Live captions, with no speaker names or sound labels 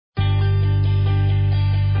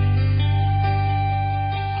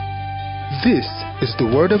This is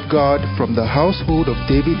the Word of God from the Household of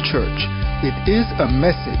David Church. It is a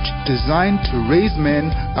message designed to raise men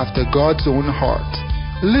after God's own heart.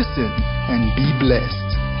 Listen and be blessed.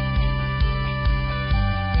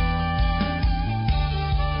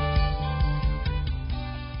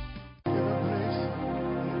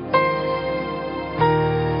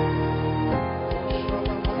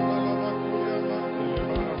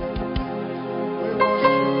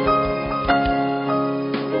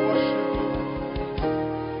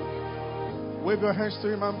 Wave your hands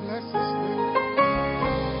to Him and bless His name.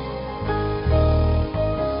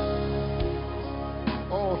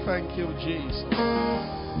 Oh, thank you, Jesus.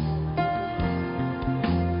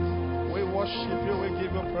 We worship you, we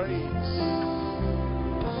give you praise.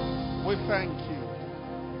 We thank you.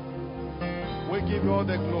 We give you all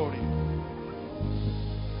the glory.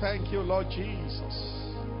 Thank you, Lord Jesus.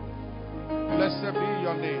 Blessed be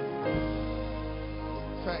your name.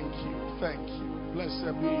 Thank you, thank you.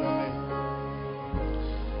 Blessed be your name.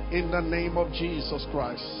 In the name of Jesus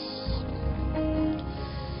Christ.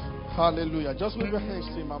 Hallelujah. Just wave your hands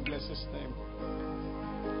to Him and bless His name.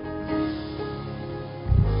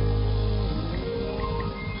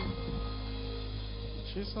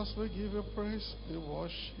 Jesus, we give you praise. We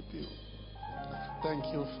worship you. Thank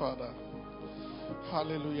you, Father.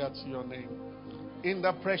 Hallelujah to your name. In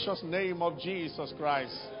the precious name of Jesus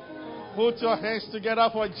Christ. Put your hands together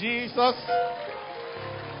for Jesus.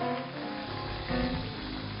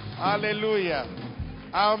 Hallelujah.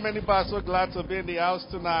 How many are so glad to be in the house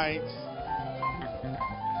tonight?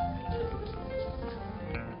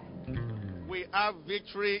 We have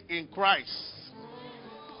victory in Christ.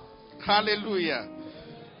 Hallelujah.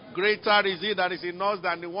 Greater is He that is in us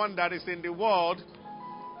than the one that is in the world.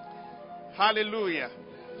 Hallelujah.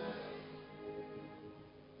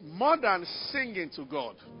 More than singing to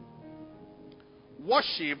God,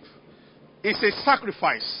 worship is a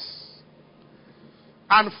sacrifice.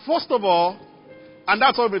 And first of all, and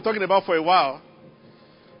that's what we've been talking about for a while,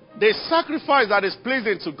 the sacrifice that is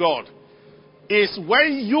pleasing to God is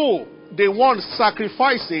when you, the one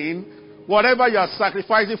sacrificing, whatever you are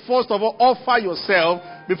sacrificing, first of all, offer yourself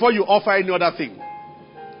before you offer any other thing.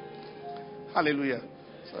 Hallelujah.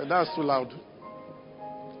 Sorry, that's too loud.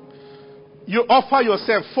 You offer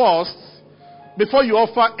yourself first before you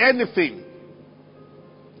offer anything.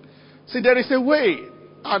 See, there is a way.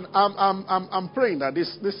 And I'm praying that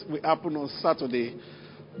this will happen on Saturday,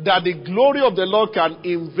 that the glory of the Lord can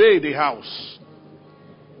invade the house.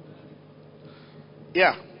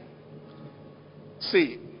 Yeah.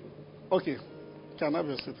 See. Okay. Can I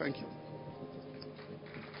say thank you?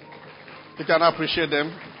 You can appreciate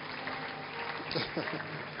them.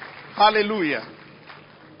 Hallelujah.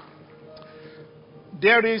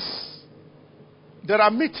 There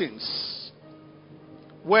are meetings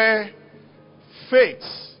where faith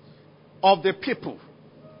of the people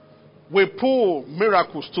will pull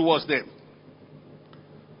miracles towards them.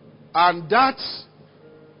 And that,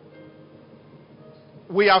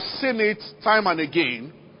 we have seen it time and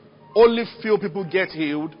again. Only few people get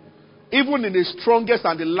healed, even in the strongest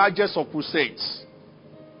and the largest of crusades.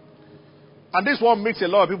 And this one makes a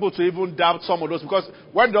lot of people to even doubt some of those, because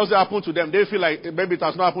when it doesn't happen to them, they feel like maybe it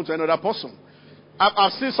has not happened to another person.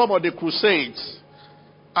 I've seen some of the crusades,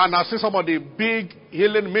 and I see some of the big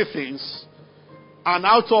healing meetings, and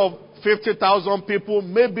out of 50,000 people,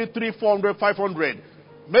 maybe 300, 400, 500,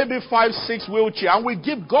 maybe 5, 6 wheelchairs, and we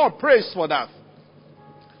give God praise for that.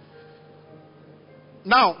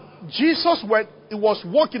 Now, Jesus, when He was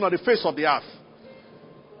walking on the face of the earth,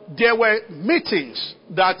 there were meetings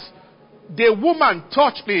that the woman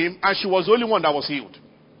touched Him, and she was the only one that was healed.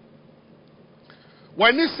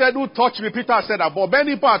 When He said, "Who touched me?" Peter said, "But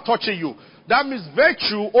many people are touching you." That means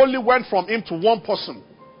virtue only went from Him to one person.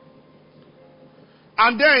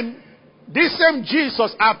 And then, this same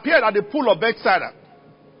Jesus appeared at the pool of Bethesda.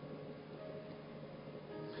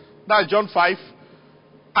 That's John 5.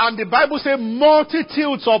 And the Bible says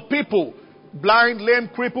multitudes of people, blind, lame,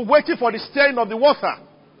 crippled, waiting for the stirring of the water.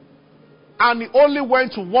 And He only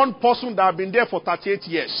went to one person that had been there for 38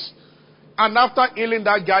 years. And after healing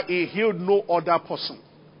that guy, He healed no other person.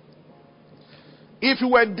 If you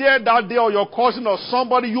were there that day, or your cousin or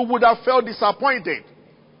somebody, you would have felt disappointed.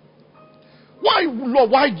 Why,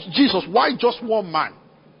 Lord? Why Jesus? Why just one man?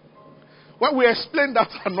 Well, we explained that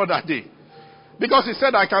another day. Because He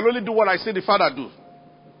said, "I can only do what I see the Father do."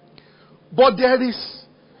 But there is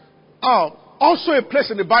also a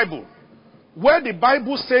place in the Bible where the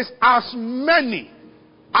Bible says, as many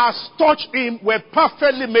as touched Him were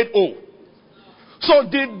perfectly made whole. So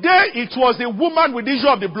the day it was the woman with the issue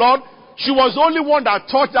of the blood, she was the only one that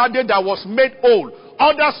touched that day that was made whole.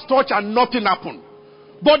 Others touched and nothing happened.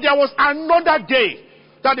 But there was another day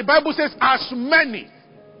that the Bible says as many.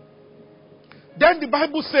 Then the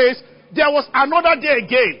Bible says there was another day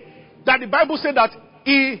again that the Bible said that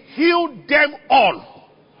he healed them all.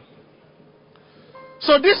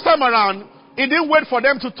 So this time around, he didn't wait for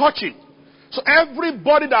them to touch him. So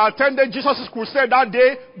everybody that attended Jesus' crusade that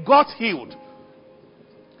day got healed.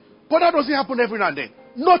 But that doesn't happen every now and then.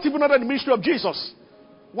 Not even under the ministry of Jesus.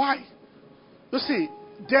 Why? You see,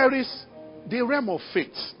 there is the realm of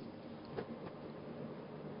faith.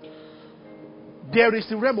 There is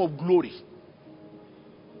the realm of glory.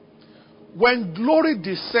 When glory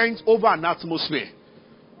descends over an atmosphere,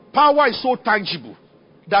 power is so tangible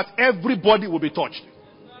that everybody will be touched.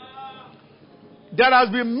 There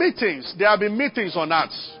have been meetings on earth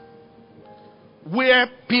where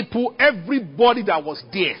people, everybody that was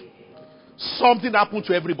there, something happened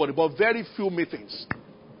to everybody, but very few meetings.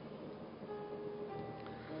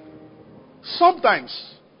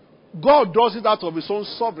 Sometimes, God does it out of his own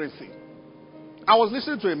sovereignty. I was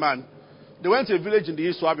listening to a man. They went to a village in the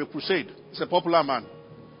east to have a crusade. He's a popular man.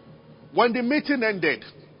 When the meeting ended,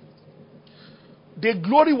 the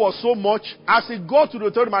glory was so much, as he got to the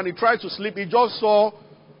auditorium and he tried to sleep, he just saw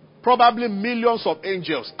probably millions of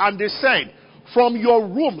angels. And they said, from your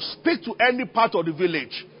room, speak to any part of the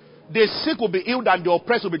village. The sick will be healed and the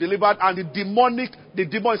oppressed will be delivered, and the demon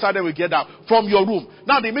inside them will get out from your room.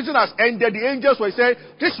 Now the meeting has ended. The angels were saying,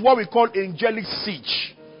 this is what we call angelic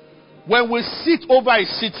siege. When we sit over a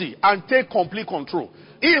city and take complete control.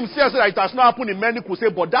 He himself said that it has not happened in many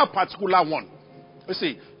crusades, but that particular one. You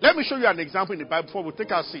see, let me show you an example in the Bible before we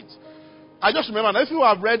take our seats. I just remember, if you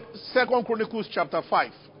have read 2 Chronicles chapter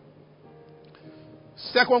 5.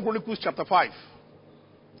 2 Chronicles chapter 5.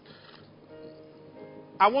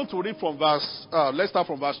 I want to read from verse, let's start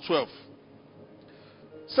from verse 12.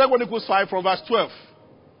 2 Chronicles 5 from verse 12.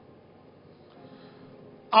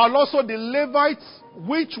 And also the Levites,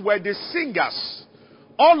 which were the singers,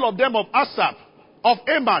 all of them of Asaph, of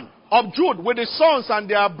Eman, of Jude, with the sons and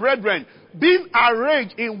their brethren, being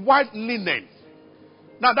arranged in white linen.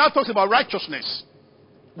 Now that talks about righteousness.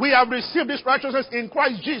 We have received this righteousness in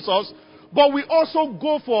Christ Jesus, but we also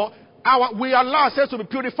go for we allow ourselves to be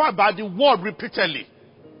purified by the word repeatedly.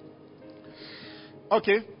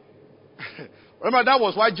 Okay. Remember, that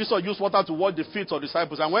was why Jesus used water to wash the feet of the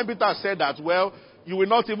disciples. And when Peter said that, well, you will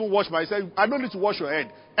not even wash my, he said, I don't need to wash your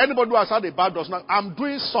head. Anybody who has had a bath does not. I'm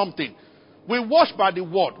doing something. We wash by the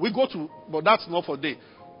word. We go to, but that's not for day.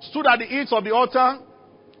 Stood at the eaves of the altar.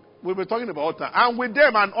 We'll be talking about altar. And with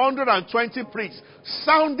them 120 priests,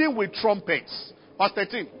 sounding with trumpets. Verse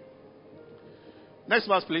 13. Next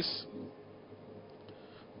verse, please.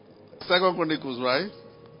 2 Chronicles, right?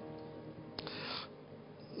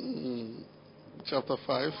 Chapter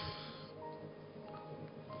 5.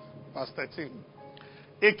 Verse 13.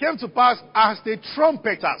 It came to pass as the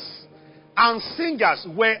trumpeters and singers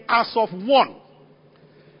were as of one.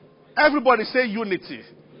 Everybody say unity.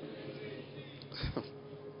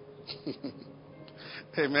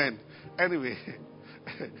 Amen. Anyway.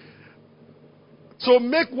 To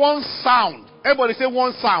make one sound. Everybody say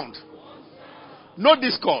one sound. No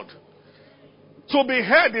discord. To be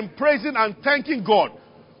heard in praising and thanking God.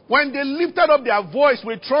 When they lifted up their voice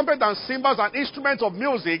with trumpet and cymbals and instruments of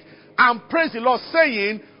music and praised the Lord,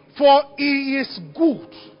 saying, for he is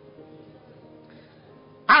good.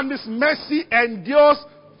 And his mercy endures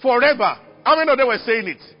forever. How many of them were saying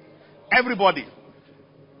it? Everybody.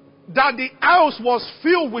 That the house was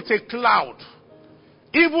filled with a cloud.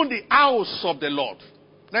 Even the house of the Lord.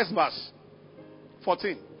 Next verse.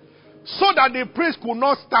 14. So that the priest could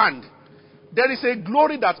not stand. There is a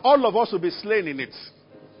glory that all of us will be slain in it.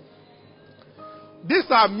 These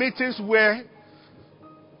are meetings where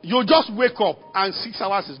you just wake up and 6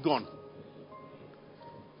 hours is gone.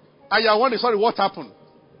 And you're wondering, sorry, what happened?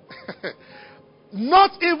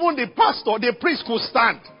 Not even the pastor, the priest could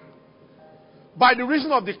stand. By the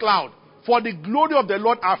reason of the cloud. For the glory of the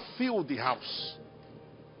Lord hath filled the house.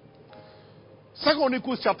 2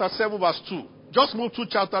 Chronicles chapter 7 verse 2. Just move 2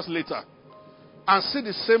 chapters later. And see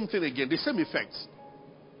the same thing again. The same effect.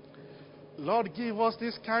 Lord, give us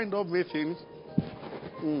this kind of meeting.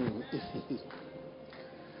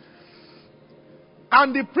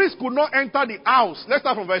 And the priest could not enter the house. Let's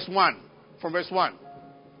start from verse 1. From verse 1.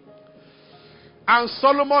 And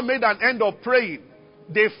Solomon made an end of praying.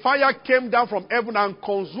 The fire came down from heaven and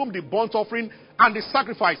consumed the burnt offering and the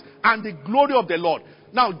sacrifice and the glory of the Lord.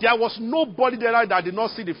 Now, there was nobody there that did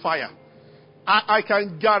not see the fire. I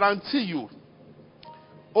can guarantee you,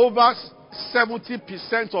 over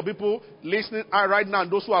 70% of people listening right now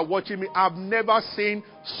and those who are watching me have never seen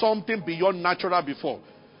something beyond natural before.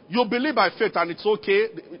 You believe by faith and it's okay.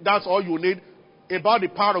 That's all you need about the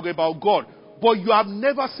power of God, about God. But you have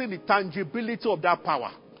never seen the tangibility of that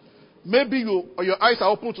power. Maybe your eyes are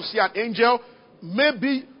open to see an angel.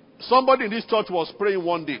 Maybe somebody in this church was praying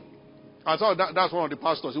one day. I thought that's one of the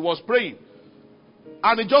pastors. He was praying.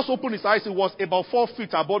 And he just opened his eyes. It was about 4 feet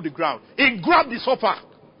above the ground. He grabbed the sofa.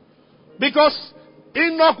 Because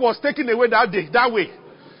Enoch was taken away that day, that way.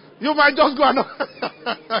 You might just go and...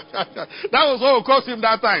 That was what caused him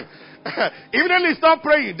that time. Even he stopped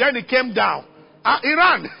praying, then he came down. He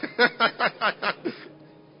ran.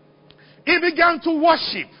 He began to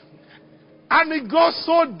worship. And it got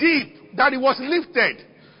so deep that he was lifted.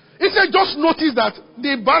 He said, just notice that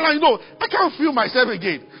the balance, I can't feel myself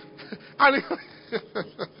again. And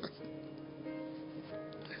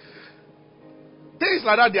things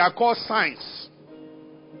like that, they are called signs.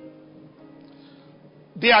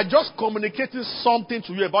 They are just communicating something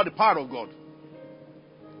to you about the power of God.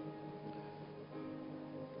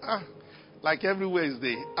 Like every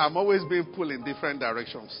Wednesday, I'm always being pulled in different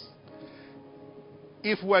directions.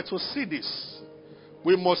 If we're to see this,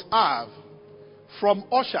 we must have, from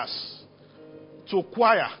ushers to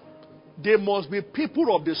choir, there must be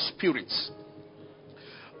people of the Spirit.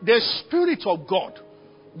 The Spirit of God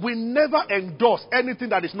will never endorse anything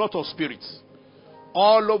that is not of Spirit.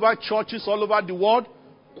 All over churches, all over the world,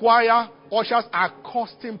 choir, ushers are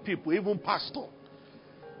costing people, even pastor.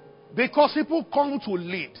 Because people come to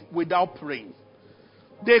lead without praying.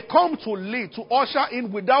 They come to lead, to usher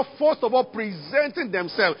in without first of all presenting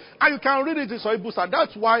themselves. And you can read it in some books. And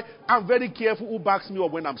that's why I'm very careful who backs me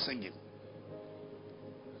up when I'm singing.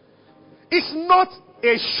 It's not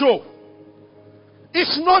a show.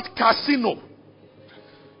 It's not casino.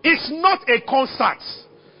 It's not a concert.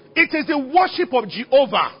 It is the worship of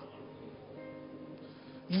Jehovah.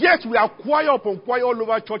 Yet we are choir upon choir all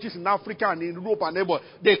over churches in Africa and in Europe and everywhere.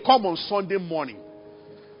 They come on Sunday morning.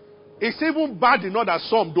 It's even bad enough that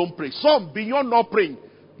some don't pray. Some, beyond not praying,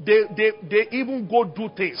 they even go do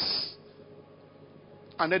things.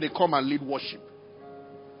 And then they come and lead worship.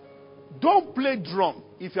 Don't play drum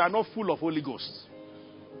if you are not full of Holy Ghost.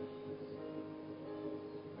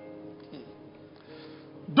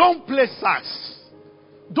 Don't play sax.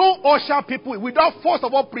 Don't usher people without first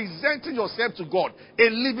of all presenting yourself to God, a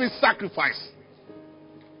living sacrifice.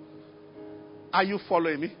 Are you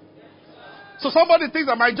following me? So somebody thinks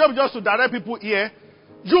that my job is just to direct people here.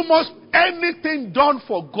 You must, anything done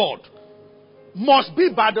for God must be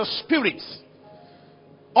by the Spirit.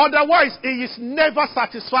 Otherwise, he is never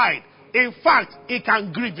satisfied. In fact, it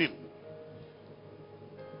can grieve him.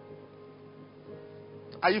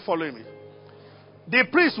 Are you following me? The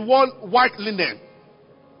priest wore white linen.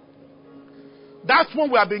 That's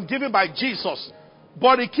one we have been given by Jesus.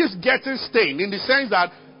 But it keeps getting stained in the sense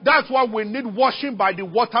that that's why we need washing by the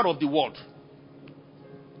water of the word.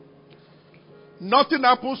 Nothing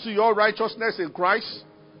happens to your righteousness in Christ.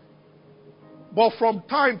 But from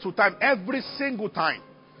time to time, every single time,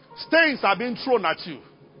 stains are being thrown at you.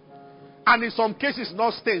 And in some cases,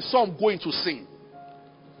 not stains, some going to sin.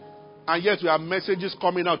 And yet we have messages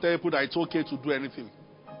coming out telling people that it's okay to do anything.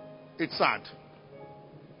 It's sad.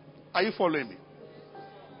 Are you following me?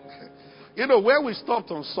 Where we stopped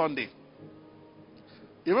on Sunday.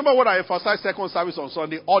 You remember what I emphasized second service on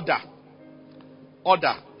Sunday? Order.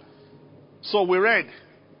 Order. So we read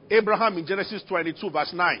Abraham in Genesis 22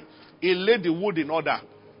 verse 9. He laid the wood in order.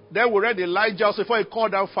 Then we read Elijah also before he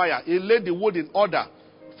called down fire. He laid the wood in order.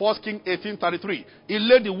 1 Kings 18:33. He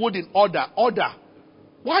laid the wood in order. Order.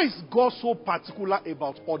 Why is God so particular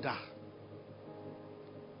about order?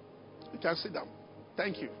 You can sit down.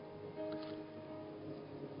 Thank you.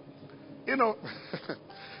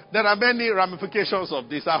 There are many ramifications of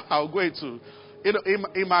this. I'll go into,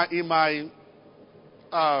 in my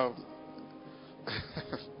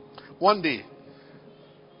one day,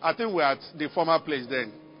 I think we're at the former place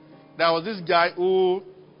then. There was this guy who,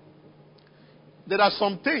 there are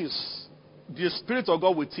some things the Spirit of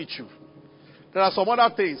God will teach you. There are some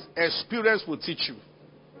other things experience will teach you.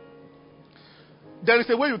 There is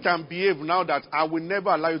a way you can behave now that I will never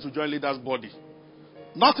allow you to join leader's body.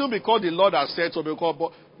 Not only because the Lord has said so,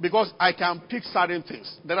 but because I can pick certain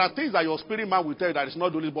things. There are things that your spirit man will tell you that is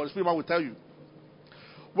not doing it, but the spirit man will tell you.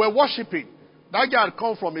 We're worshiping. That guy had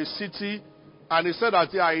come from a city and he said that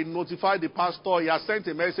he notified the pastor, he had sent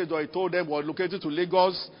a message or he told them we're located to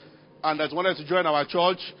Lagos and that he wanted to join our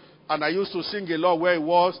church. And I used to sing a lot where he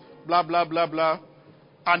was, blah, blah, blah, blah.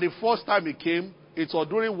 And the first time he came, it was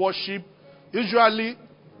during worship. Usually,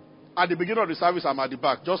 At the beginning of the service, I'm at the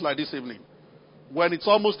back, just like this evening. When it's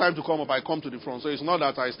almost time to come up, I come to the front. So it's not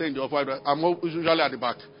that I stay in the upper, I'm usually at the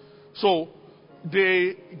back. So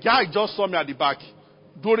the guy just saw me at the back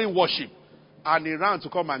during worship, and he ran to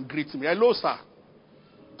come and greet me. Hello, sir.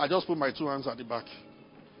 I just put my 2 hands at the back.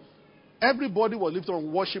 Everybody was lifted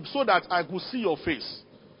on worship so that I could see your face.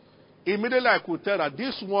 Immediately I could tell that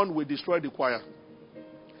this one will destroy the choir.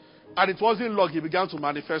 And it wasn't long, he began to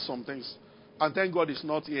manifest some things. And thank God it's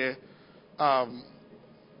not here.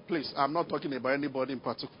 Please, I'm not talking about anybody in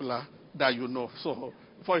particular that you know. So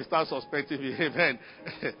before you start suspecting me, amen.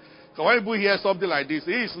 So when people hear something like this,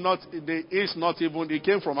 he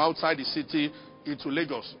came from outside the city into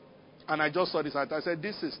Lagos. And I just saw this and I said,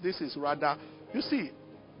 this is rather, you see,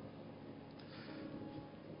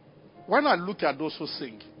 when I look at those who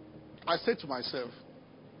sing, I say to myself,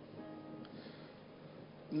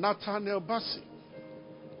 Nathaniel Bassi,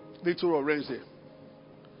 Victor Orenze,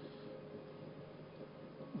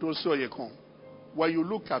 Dosio Yekon. When you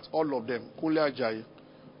look at all of them, Kunle Ajayi,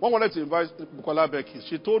 one wanted to invite Bukola Becky.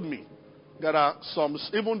 She told me there are some,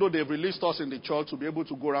 even though they've released us in the church to be able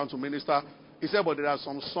to go around to minister, he said, but there are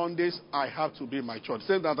some Sundays I have to be in my church. He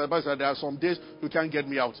said that there are some days you can't get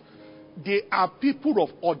me out. They are people of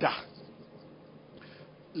order.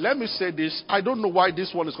 Let me say this. I don't know why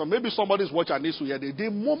this one is coming. Maybe somebody's watching and needs to hear this. The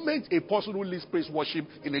moment a person who leads praise worship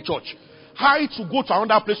in a church, high to go to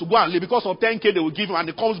another place to go and live because of 10K they will give him and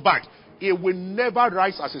he comes back, he will never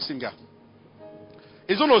rise as a singer.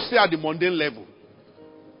 He's going to stay at the mundane level.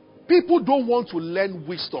 People don't want to learn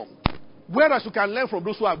wisdom, whereas you can learn from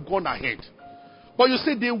those who have gone ahead. But you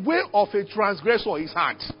see, the way of a transgressor is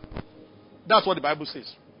hard. That's what the Bible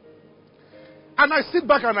says. And I sit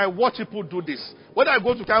back and I watch people do this. When I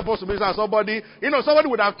go to campus to minister, somebody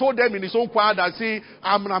would have told them in his own choir that, see,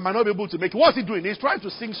 I might not be able to make it. What's he doing? He's trying to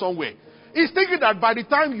sing somewhere. He's thinking that by the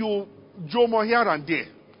time you jomo here and there,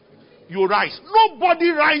 you rise. Nobody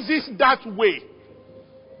rises that way.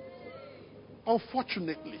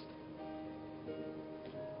 Unfortunately.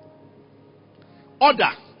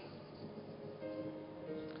 Order.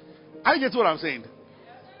 I get what I'm saying.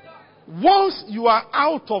 Once you are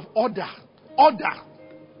out of order.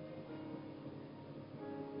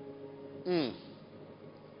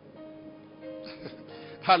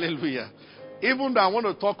 Hallelujah. Even though I want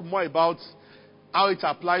to talk more about how it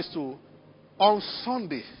applies to on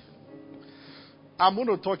Sunday, I'm going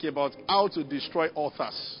to talk about how to destroy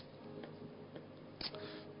authors.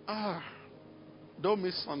 Don't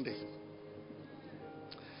miss Sunday.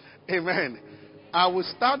 Amen. I will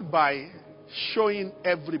start by showing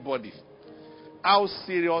everybody how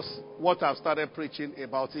serious what I've started preaching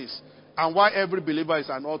about is, and why every believer is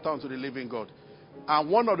an altar unto the living God. And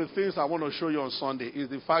one of the things I want to show you on Sunday is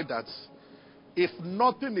the fact that if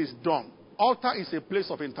nothing is done, altar is a place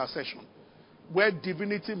of intercession where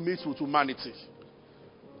divinity meets with humanity.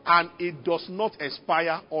 And it does not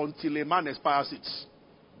expire until a man expires it.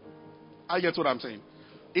 I get what I'm saying.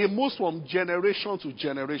 It moves from generation to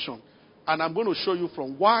generation. And I'm going to show you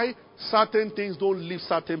from why certain things don't leave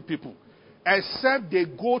certain people, except they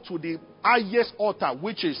go to the highest altar,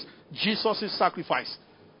 which is Jesus' sacrifice,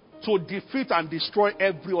 to defeat and destroy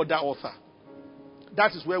every other altar.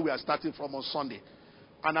 That is where we are starting from on Sunday.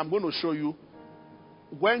 And I'm going to show you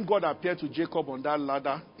when God appeared to Jacob on that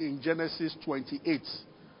ladder in Genesis 28.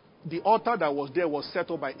 The altar that was there was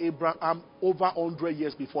set up by Abraham over 100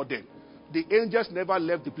 years before then. The angels never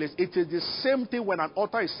left the place. It is the same thing when an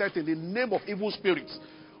altar is set in the name of evil spirits.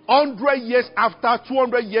 100 years after,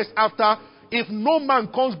 200 years after, if no man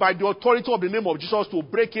comes by the authority of the name of Jesus to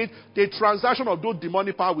break it, the transaction of those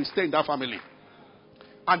demonic power will stay in that family.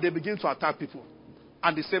 And they begin to attack people.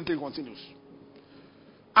 And the same thing continues.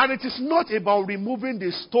 And it is not about removing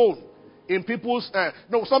the stone in people's...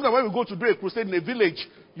 sometimes when we go to do a crusade in a village,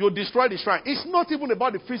 you destroy the shrine. It's not even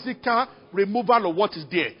about the physical removal of what is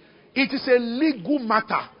there. It is a legal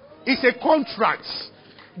matter. It's a contract.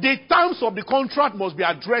 The terms of the contract must be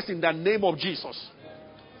addressed in the name of Jesus.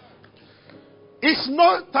 It's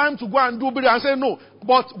not time to go and do it and say no.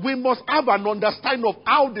 But we must have an understanding of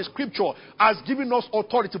how the scripture has given us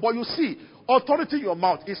authority. But you see, authority in your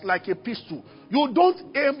mouth is like a pistol. You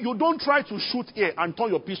don't aim, you don't try to shoot here and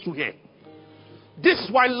turn your pistol here. This is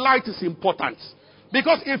why light is important.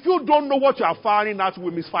 Because if you don't know what you are firing at, you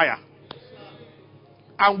will misfire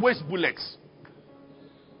and waste bullets.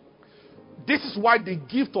 This is why the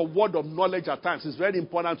gift of word of knowledge at times is very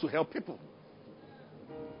important to help people.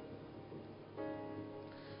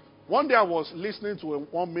 One day I was listening to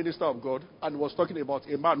one minister of God and was talking about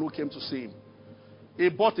a man who came to see him. He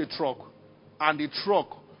bought a truck, and the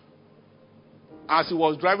truck As he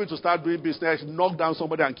was driving to start doing business, he knocked down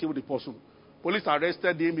somebody and killed the person. Police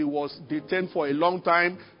arrested him. He was detained for a long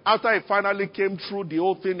time. After he finally came through, the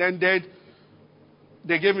whole thing ended.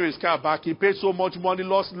 They gave him his car back. He paid so much money,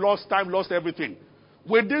 lost time, lost everything.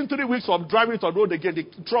 Within 3 weeks of driving to the road again, the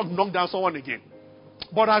truck knocked down someone again.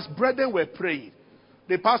 But as brethren were praying,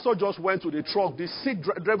 the pastor just went to the truck, the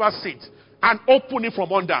driver's seat, and opened it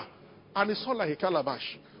from under. And he saw like a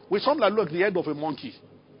calabash with something that looked like the head of a monkey.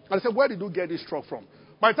 And I said, where did you get this truck from?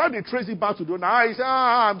 By the time they traced it back to the owner, he said,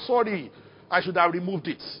 I'm sorry. I should have removed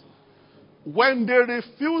it. When they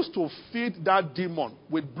refused to feed that demon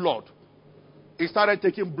with blood, he started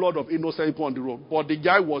taking blood of innocent people on the road. But the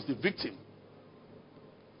guy was the victim.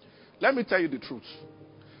 Let me tell you the truth.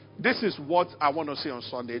 This is what I want to say on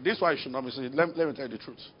Sunday. This is why I should not be saying. Let me tell you the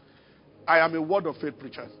truth. I am a word of faith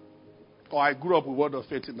preacher. Or I grew up with word of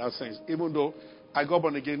faith in that sense. Even though I got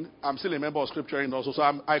born again, I'm still a member of Scripture in also. So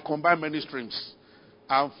I combine many streams.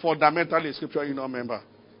 I'm fundamentally a Scripture member.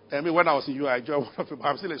 I mean, when I was in UI, I joined one of them.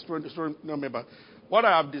 I'm still a student member. What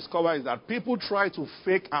I have discovered is that people try to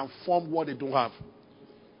fake and form what they don't have.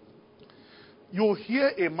 You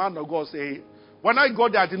hear a man of God say, when I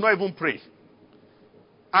got there, I did not even pray.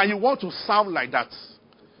 And you want to sound like that.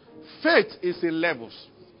 Faith is in levels.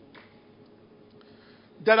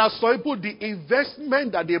 There are some people, the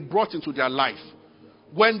investment that they brought into their life,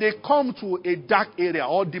 when they come to a dark area,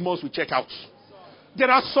 all demons will check out. There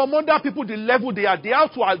are some other people, the level they are, they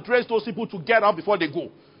have to address those people to get out before they go.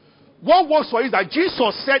 What works for you is that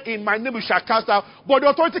Jesus said, in my name you shall cast out, but the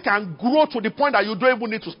authority can grow to the point that you don't even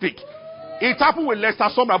need to speak. It happened with Lester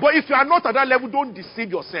Sumner. But if you are not at that level, don't deceive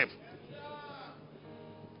yourself.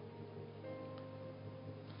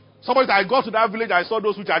 Somebody said, I got to that village, I saw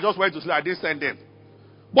those which I just went to sleep, I didn't send them.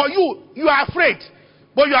 But you are afraid.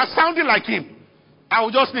 But you are sounding like him. I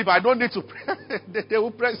will just sleep, I don't need to pray. they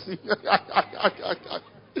will press you.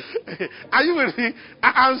 Are you with me?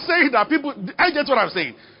 I'm saying that people, I get what I'm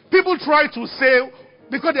saying. People try to say,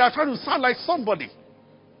 because they are trying to sound like somebody.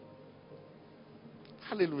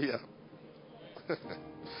 Hallelujah.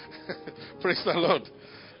 Praise the Lord.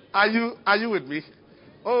 Are you with me?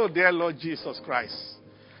 Oh, dear Lord Jesus Christ.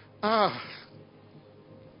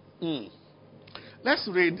 Let's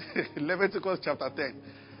read Leviticus chapter 10.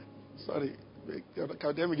 Sorry.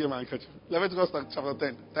 Let me get my handkerchief. Leviticus chapter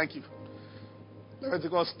 10. Thank you.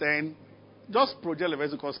 Leviticus 10. Just project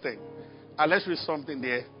Leviticus 10. And let's read something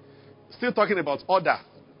there. Still talking about order.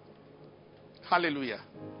 Hallelujah.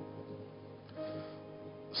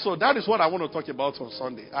 So that is what I want to talk about on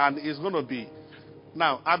Sunday. And it's going to be...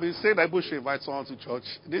 Now, I've been saying that people should invite someone to church.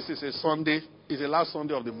 This is a Sunday. It's the last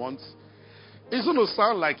Sunday of the month. It's going to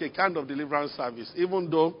sound like a kind of deliverance service, even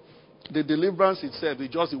though the deliverance itself is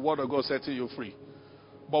just the word of God setting you free.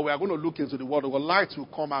 But we are going to look into the word of God. Light will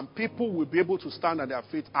come and people will be able to stand on their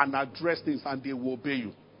feet and address things and they will obey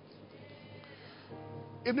you.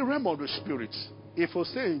 In the realm of the spirit, if you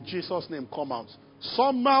say in Jesus' name come out,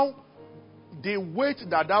 somehow the weight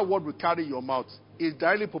that word will carry in your mouth is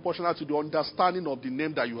directly proportional to the understanding of the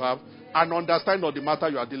name that you have and understanding of the matter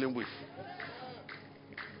you are dealing with.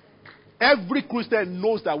 Every Christian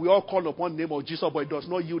knows that we all call upon the name of Jesus, but it does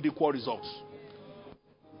not yield equal results.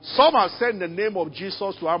 Some have said the name of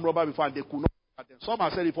Jesus to armed robber before and they could not at them. Some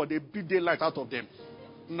have said it for they beat daylight out of them.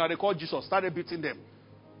 Now they call Jesus, started beating them.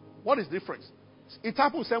 What is the difference? It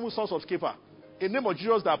happened 7 sons of Sceva. A name of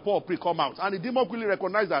Jesus that Paul preached come out. And the demon quickly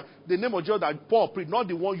recognized that the name of Jesus that Paul preached, not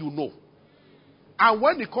the one you know. And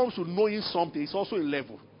when it comes to knowing something, it's also a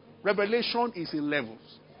level. Revelation is in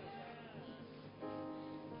levels.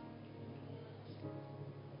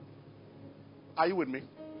 Are you with me?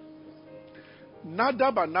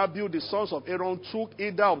 Nadab and Abihu, the sons of Aaron, took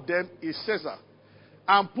either of them a censer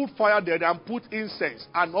and put fire there and put incense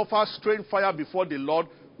and offered strange fire before the Lord,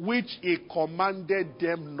 which he commanded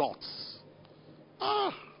them not.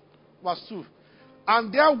 Verse 2.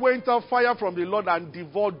 And there went out fire from the Lord and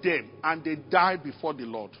devoured them, and they died before the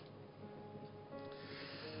Lord.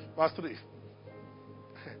 Verse 3.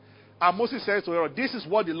 And Moses said to Aaron, this is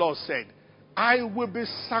what the Lord said, I will be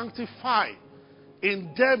sanctified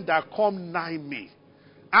in them that come nigh me,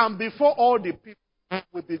 and before all the people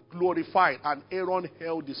will be glorified. And Aaron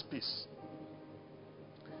held his peace.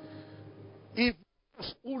 If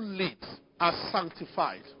those who lead are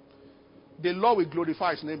sanctified, the Lord will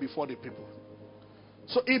glorify his name before the people.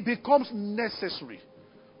 So it becomes necessary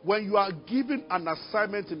when you are given an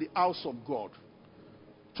assignment in the house of God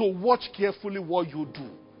to watch carefully what you do.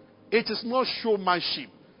 It is not showmanship.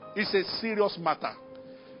 It's a serious matter.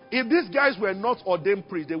 If these guys were not ordained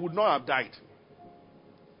priests, they would not have died.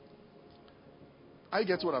 I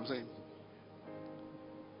get what I'm saying.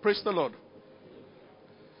 Praise the Lord.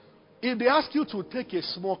 If they ask you to take a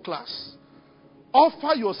small class,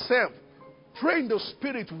 offer yourself, pray in the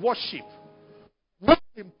spirit, worship. Most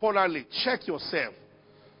importantly, check yourself.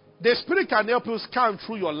 The Spirit can help you scan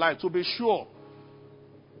through your life to be sure.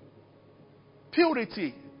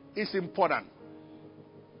 Purity is important.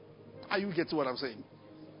 Are you getting what I'm saying?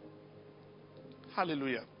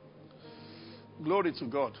 Hallelujah. Glory to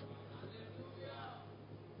God.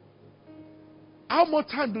 How much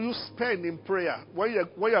time do you spend in prayer when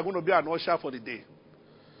you're going to be an usher for the day?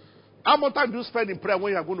 How much time do you spend in prayer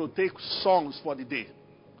when you're going to take songs for the day?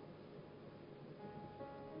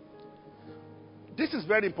 This is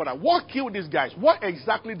very important. What killed these guys? What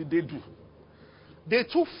exactly did they do? They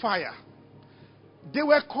took fire. They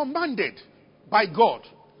were commanded by God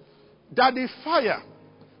that the fire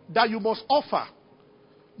that you must offer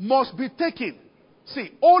must be taken.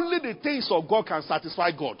 See, only the things of God can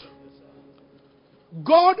satisfy God.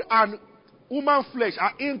 God and human flesh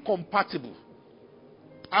are incompatible.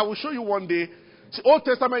 I will show you one day. See, Old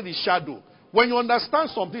Testament is shadow. When you understand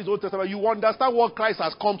something in the Old Testament, you understand what Christ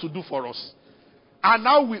has come to do for us. And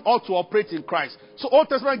now we ought to operate in Christ. So Old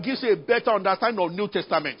Testament gives you a better understanding of New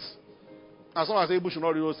Testament. As long as people should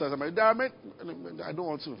not read Old Testament. I don't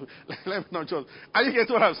want to. Let me not just. Are you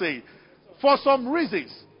getting what I'm saying? For some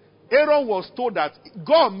reasons, Aaron was told that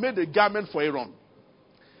God made a garment for Aaron.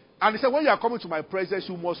 And he said, when you are coming to my presence,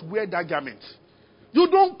 you must wear that garment. You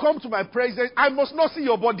don't come to my presence, I must not see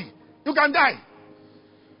your body. You can die.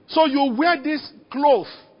 So you wear this cloth.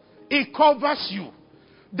 It covers you.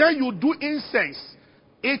 Then you do incense.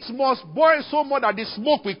 It must burn so much that the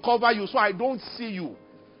smoke will cover you so I don't see you.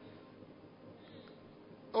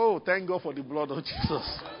 Oh, thank God for the blood of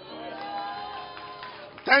Jesus.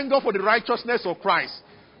 Thank God for the righteousness of Christ.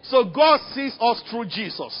 So God sees us through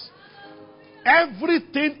Jesus.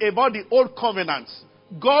 Everything about the old covenant,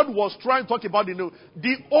 God was trying to talk about the new.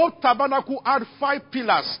 The old tabernacle had 5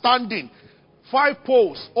 pillars standing, 5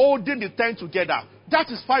 poles holding the tent together.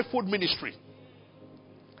 That is 5-fold ministry.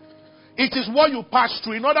 It is what you pass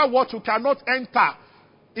through. In other words, you cannot enter.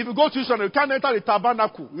 If you go to Israel, you can't enter the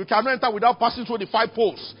tabernacle. You cannot enter without passing through the 5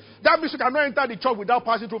 poles. That means you cannot enter the church without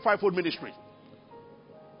passing through 5-fold ministry.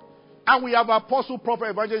 And we have apostle, prophet,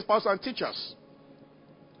 evangelists, pastors, and teachers.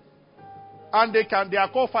 And they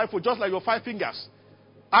are called 5-fold, just like your 5 fingers.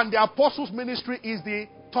 And the apostles' ministry is the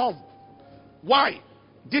thumb. Why?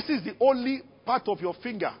 This is the only part of your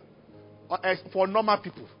finger for normal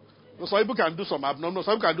people. Some people can do some abnormal,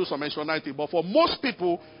 some people can do some extraordinary, but for most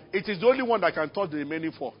people, it is the only one that can touch the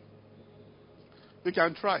remaining 4. You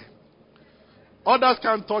can try. Others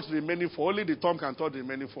can't touch the remaining 4. Only the thumb can touch the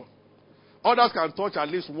remaining 4. Others can touch at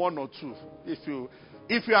least 1 or 2. If you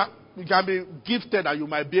can be gifted and you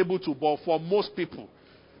might be able to, but for most people,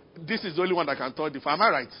 this is the only one that can touch the 4. Am I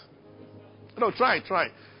right? No, try.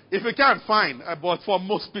 If you can't, fine. But for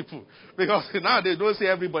most people, because now they don't see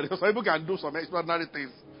everybody. Some people can do some extraordinary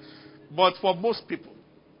things. But for most people,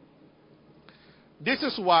 this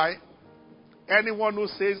is why anyone who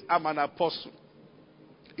says, I'm an apostle,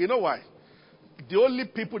 you know why? The only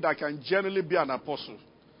people that can generally be an apostle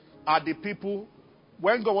are the people,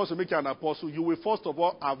 when God wants to make you an apostle, you will first of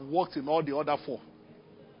all have worked in all the other 4.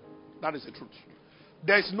 That is the truth.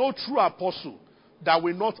 There is no true apostle that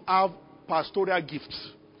will not have pastoral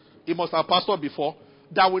gifts. He must have pastored before.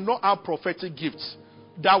 That will not have prophetic gifts.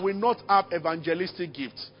 That will not have evangelistic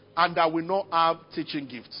gifts. And that will not have teaching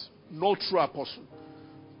gifts. No true apostle.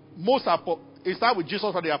 It started with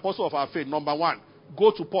Jesus and the apostle of our faith. Number 1.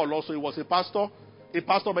 Go to Paul also. He was a pastor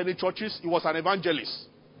of many churches. He was an evangelist.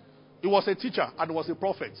 He was a teacher and he was a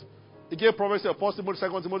prophet. He gave prophecy of 1 Timothy,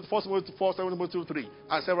 2 Timothy, 1 Timothy 4, 2 Timothy 3,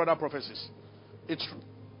 and several other prophecies. It's true.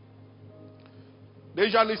 They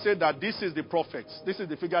usually say that this is the prophet. This is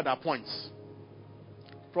the figure that points.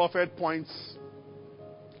 Prophet points.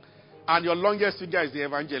 And your longest figure is the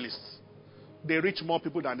evangelist. They reach more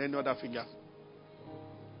people than any other figure.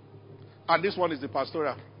 And this one is the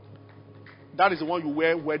pastoral. That is the one you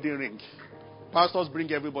wear wedding ring. Pastors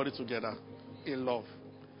bring everybody together in love.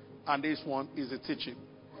 And this one is the teaching.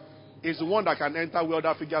 It's the one that can enter where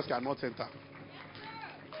other figures cannot enter.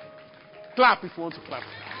 Clap if you want to clap.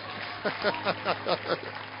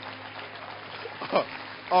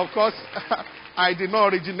 Of course, I did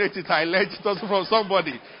not originate it. I learned it also from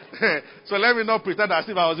somebody. So let me not pretend as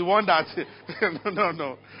if I was the one that...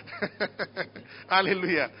 No.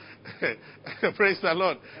 Hallelujah. Praise the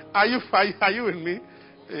Lord. Are you with me?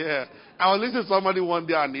 Yeah. I was listening to somebody one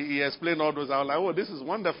day and he explained all those. I was like, oh, this is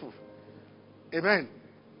wonderful. Amen.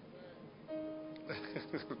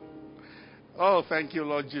 Oh, thank you,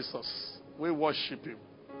 Lord Jesus. We worship you.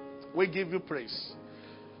 We give you praise.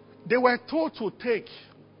 They were told to take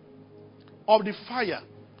of the fire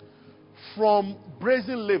from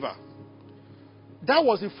brazen laver. That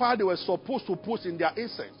was the fire they were supposed to put in their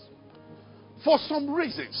incense. For some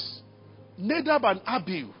reasons, Nadab and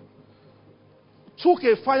Abihu took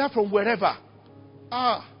a fire from wherever.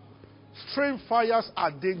 Strange fires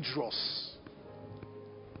are dangerous.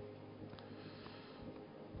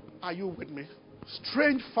 Are you with me?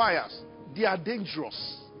 Strange fires, they are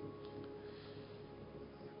dangerous.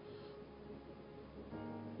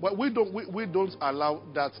 But we don't allow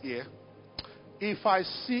that here. If I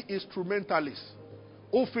see instrumentalists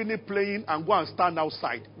who finish playing and go and stand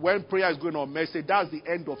outside when prayer is going on message, that's the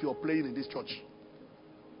end of your playing in this church.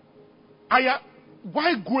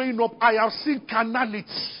 While growing up, I have seen carnality.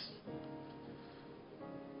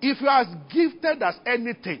 If you are as gifted as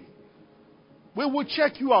anything, we will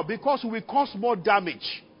check you out because we will cause more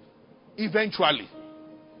damage eventually.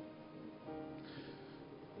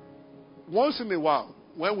 Once in a while,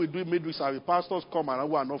 when we do midweek, our pastors come and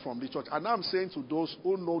who are not from the church. And I'm saying to those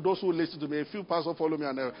who know, those who listen to me, a few pastors follow me,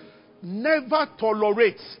 and never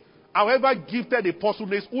tolerate, however gifted a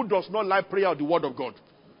person is, who does not like prayer or the word of God.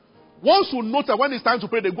 Once you note that when it's time to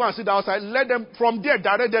pray, they go and sit outside, let them, from there,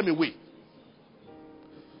 direct them away.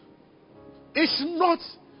 It's not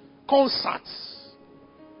concerts.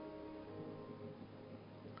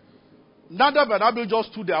 Nadab and Abihu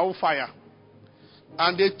just stood their own fire.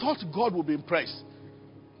 And they thought God would be impressed.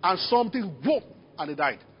 And something, whoop, and they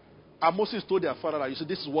died. And Moses told their father that, you see,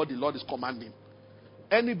 this is what the Lord is commanding.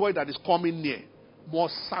 Anybody that is coming near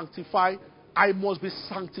must sanctify. I must be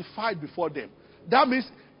sanctified before them. That means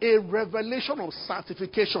a revelation of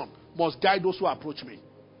sanctification must guide those who approach me.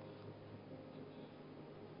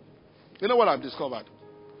 You know what I've discovered?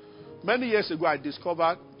 Many years ago, I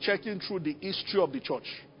discovered, checking through the history of the church,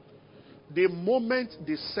 the moment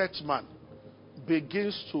the set man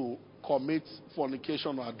begins to commit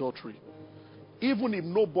fornication or adultery, even if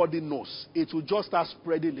nobody knows, it will just start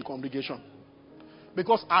spreading in the congregation.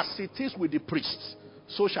 Because as it is with the priests,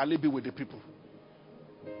 so shall it be with the people.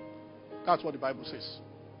 That's what the Bible says.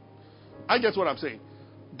 I get what I'm saying.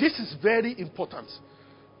 This is very important.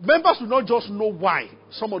 Members will not just know why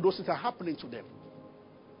some of those things are happening to them.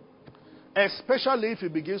 Especially if he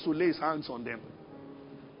begins to lay his hands on them.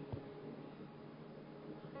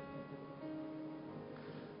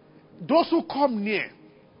 Those who come near.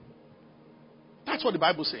 That's what the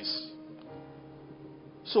Bible says.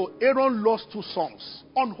 So Aaron lost 2 sons.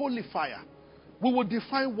 Unholy fire. We will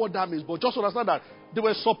define what that means. But just understand that they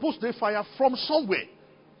were supposed to fire from somewhere.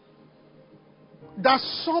 That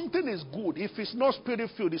something is good. If it's not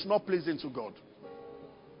spirit-filled, it's not pleasing to God.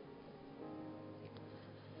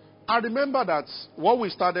 I remember that what we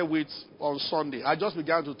started with on Sunday, I just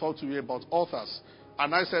began to talk to you about ALTARS.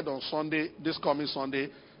 And I said on Sunday, this coming Sunday,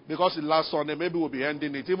 because the last Sunday, maybe we'll be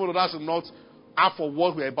ending it. Even though that's not half of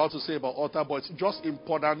what we're about to say about ALTAR, but it's just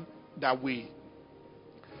important that we...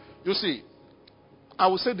 You see, I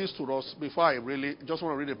will say this to us before I really just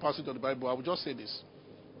want to read a passage of the Bible. I will just say this.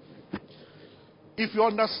 If you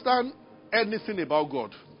understand anything about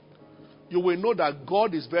God, you will know that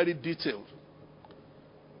God is very detailed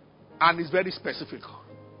and is very specific.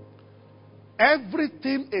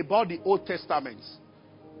 Everything about the Old Testament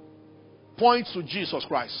points to Jesus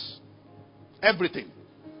Christ. Everything.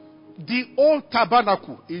 The old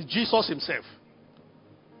tabernacle is Jesus himself.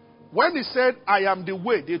 When he said, I am the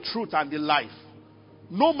way, the truth, and the life,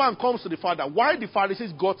 no man comes to the Father. Why the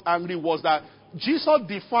Pharisees got angry was that Jesus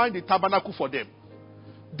defined the tabernacle for them.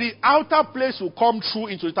 The outer place will come through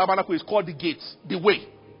into the tabernacle is called the gate, the way.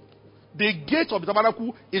 The gate of the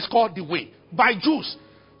tabernacle is called the way by Jews.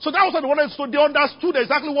 So that was what they wanted. So they understood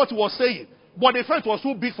exactly what he was saying, but they felt it was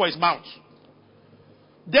too big for his mouth.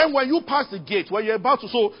 Then when you pass the gate, when you're about to,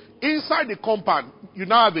 so inside the compound, you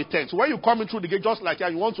now have a tent. So when you're coming through the gate, just like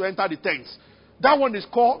you want to enter the tent, that one is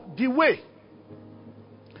called the way.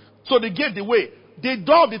 So the gate, the way. The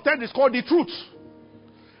door of the tent is called the truth.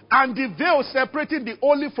 And the veil separating the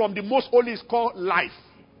holy from the most holy is called life.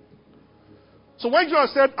 So when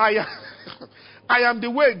Jesus said, I am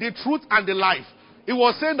the way, the truth, and the life, it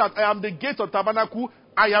was saying that I am the gate of tabernacle,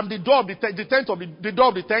 I am the door of the tent, the door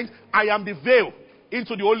of the tent, I am the veil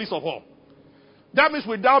into the holiest of all. That means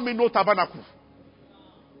without me, no tabernacle.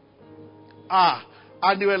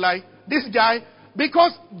 And they were like, this guy,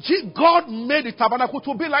 because God made the tabernacle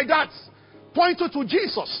to be like that, pointed to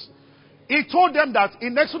Jesus. He told them that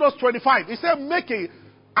in Exodus 25, he said, make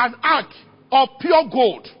an ark of pure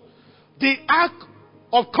gold. The ark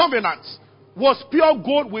of covenant was pure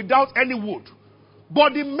gold without any wood.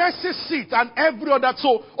 But the mercy seat and every other,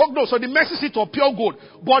 so the mercy seat of pure gold.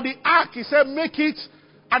 But the ark, he said, make it,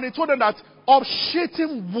 and he told them that of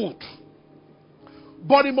shittim wood.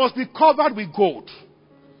 but it must be covered with gold.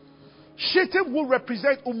 Sheeting wood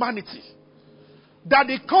represents humanity. That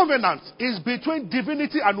the covenant is between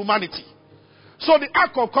divinity and humanity. So the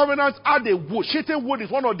Ark of Covenant had a wood. Sheeting wood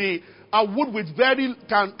is one of the wood with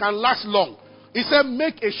can last long. He said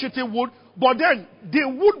make a sheeting wood, but then the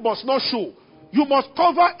wood must not show. You must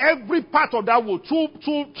cover every part of that wood, two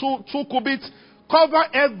cubits. Cover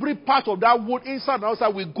every part of that wood inside and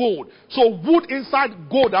outside with gold. So wood inside,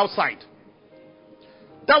 gold outside.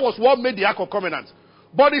 That was what made the Ark of Covenant.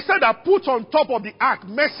 But he said that put on top of the ark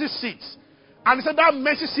mercy seats. And he said that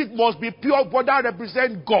mercy seat must be pure, but that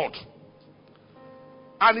represents God.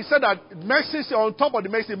 And he said that mercy seat, on top of the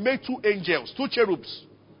mercy, made two angels, two cherubs,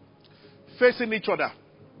 facing each other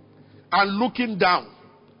and looking down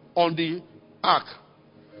on the ark.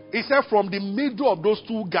 He said, from the middle of those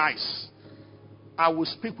two guys, I will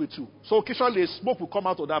speak with you. So occasionally smoke will come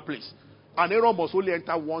out of that place. And Aaron must only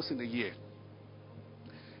enter once in a year.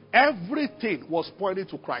 Everything was pointing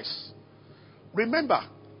to Christ. Remember,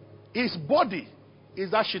 his body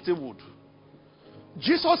is that sheeting wood.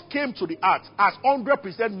 Jesus came to the earth as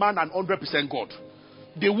 100% man and 100% God.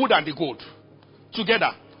 The wood and the gold.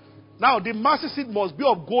 Together. Now, the mercy seat must be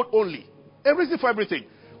of gold only. A reason for everything.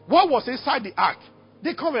 What was inside the ark?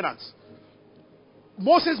 The covenant.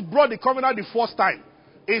 Moses brought the covenant the first time.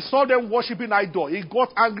 He saw them worshiping idol. He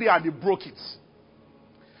got angry and he broke it.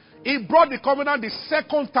 He brought the covenant the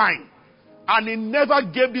second time. And he never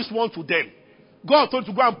gave this one to them. God told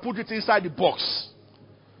him to go and put it inside the box.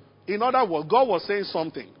 In other words, God was saying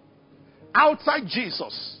something. Outside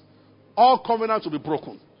Jesus, all covenants will be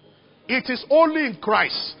broken. It is only in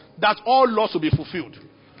Christ that all laws will be fulfilled.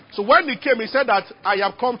 So when he came, he said that I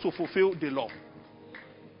have come to fulfill the law.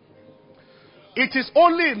 It is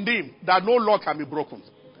only in him that no law can be broken.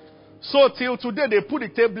 So till today, they put the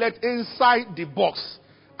tablet inside the box.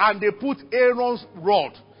 And they put Aaron's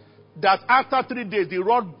rod. That after 3 days, the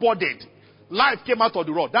rod budded. Life came out of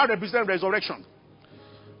the rod. That represents resurrection.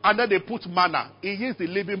 And then they put manna. He is the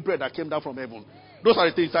living bread that came down from heaven. Those are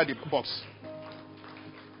the things inside the box.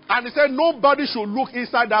 And he said nobody should look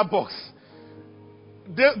inside that box.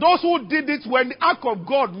 Those who did it when the ark of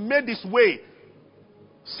God made its way.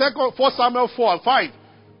 1 Samuel 4:5.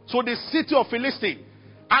 So the city of Philistine.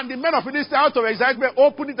 And the men of Philistine out of excitement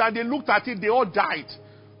opened it and they looked at it. They all died.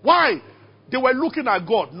 Why? They were looking at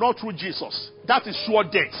God, not through Jesus. That is sure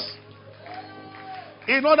death.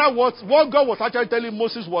 In other words, what God was actually telling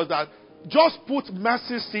Moses was that just put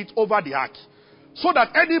mercy seat over the ark. So that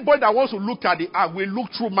anybody that wants to look at the ark will look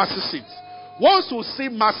through mercy seat. Once you see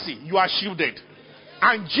mercy, you are shielded.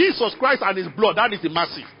 And Jesus Christ and his blood, that is the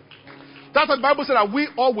mercy. That's what the Bible said, that we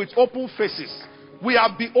all with open faces, we are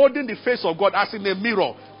beholding the face of God as in a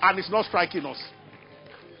mirror, and it's not striking us.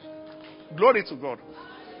 Glory to God.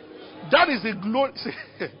 That is the glory.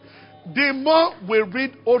 The more we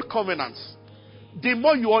read Old Covenants, the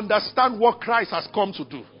more you understand what Christ has come to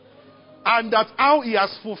do. And that how he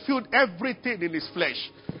has fulfilled everything in his flesh.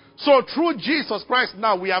 So through Jesus Christ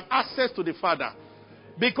now we have access to the Father.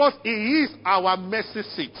 Because he is our mercy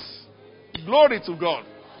seat. Glory to God.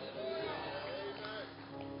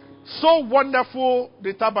 So wonderful,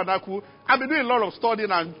 the tabernacle. I've been doing a lot of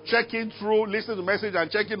studying and checking through, listening to message and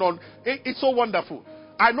checking on. It's so wonderful.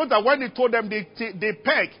 I know that when he told them they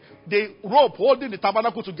peg, the rope holding the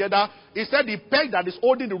tabernacle together, he said the peg that is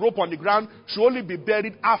holding the rope on the ground should only be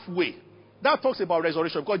buried halfway. That talks about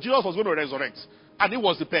resurrection, because Jesus was going to resurrect. And it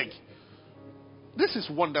was the peg. This is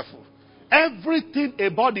wonderful. Everything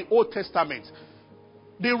about the Old Testament,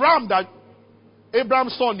 the ram that Abraham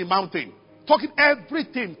saw on the mountain,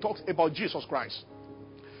 everything talks about Jesus Christ.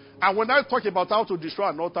 And when I talk about how to destroy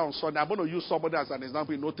an altar on Sunday, I'm going to use somebody as an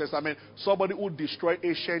example in the Old Testament. Somebody who destroyed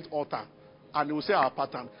ancient altar. And they will say our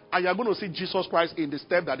pattern. And you're going to see Jesus Christ in the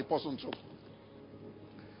step that the person took.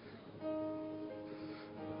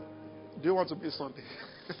 Do you want to be Sunday?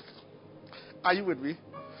 Are you with me?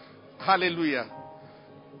 Hallelujah.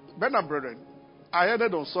 Men and brethren, I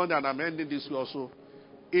ended on Sunday and I'm ending this way also.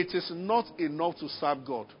 It is not enough to serve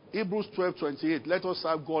God. Hebrews 12:28. Let us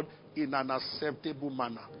serve God in an acceptable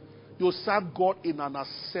manner. You serve God in an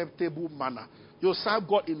acceptable manner. You serve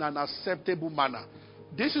God in an acceptable manner.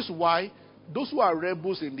 This is why those who are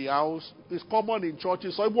rebels in the house, is common in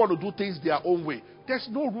churches, so everyone want to do things their own way. There's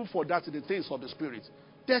no room for that in the things of the Spirit.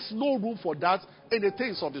 There's no room for that in the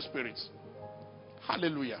things of the Spirit.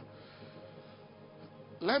 Hallelujah.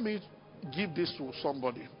 Let me give this to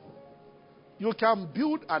somebody. You can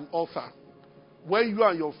build an altar where you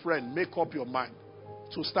and your friend make up your mind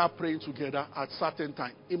to start praying together at certain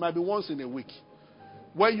time. It might be once in a week.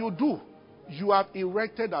 When you do, You have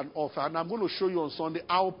erected an altar, and I'm going to show you on Sunday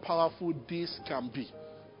how powerful this can be.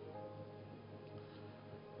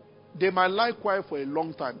 They might lie quiet for a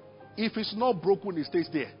long time. If it's not broken, it stays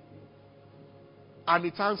there. And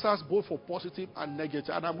it answers both for positive and negative.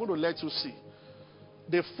 And I'm going to let you see.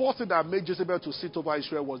 The first thing that made Jezebel to sit over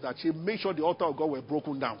Israel was that she made sure the altar of God were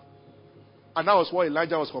broken down. And that was what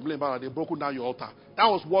Elijah was complaining about, that they broken down your altar. That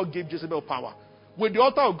was what gave Jezebel power. With the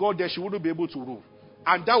altar of God there, she wouldn't be able to rule.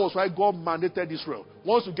 And that was why God mandated Israel.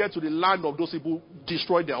 Once you get to the land of those people,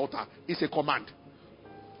 destroy the altar. It's a command.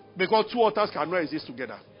 Because two altars cannot exist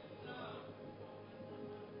together.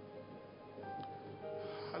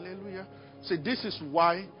 Hallelujah. See, this is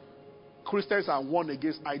why Christians are warned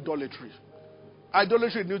against idolatry.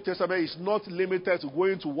 Idolatry in the New Testament is not limited to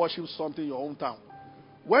going to worship something in your own town.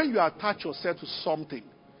 When you attach yourself to something,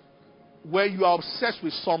 when you are obsessed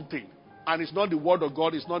with something, and it's not the word of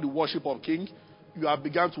God, it's not the worship of King, you have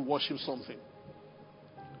begun to worship something.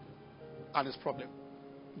 And it's a problem.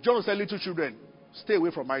 John said, little children, stay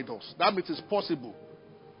away from idols. That means it's possible.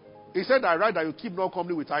 He said, I write that you keep not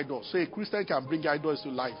company with idols. So a Christian can bring idols to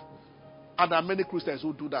life. And there are many Christians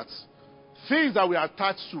who do that. Things that we are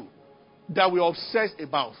attached to, that we are obsessed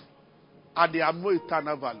about, and they have no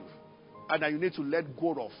eternal value, and that you need to let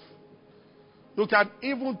go of. You can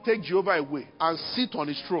even take Jehovah away and sit on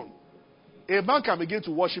his throne. A man can begin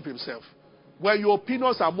to worship himself, where your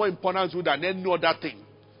opinions are more important to you than any other thing,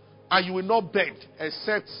 and you will not bend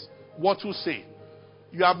except what you say.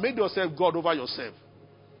 You have made yourself God over yourself,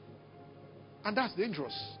 and that's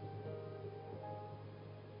dangerous.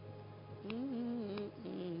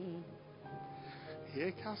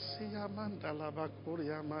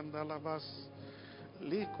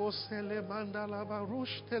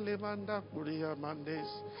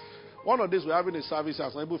 One of these, we're having a service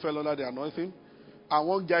as some people fell under the anointing, and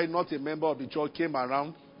one guy, not a member of the church, came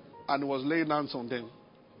around and was laying hands on them,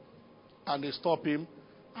 and they stopped him,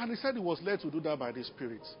 and he said he was led to do that by the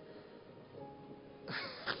Spirit.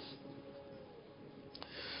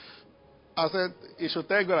 I said, he should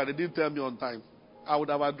thank God that they didn't tell me on time. I would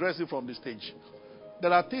have addressed it from the stage.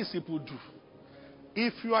 There are things people do.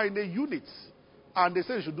 If you are in a unit and they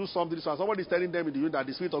say you should do something, and somebody is telling them in the unit that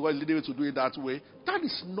the Spirit of God is leading you to do it that way, that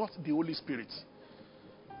is not the Holy Spirit.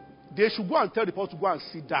 They should go and tell the people to go and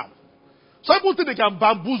sit down. Some people think they can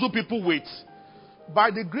bamboozle people with. By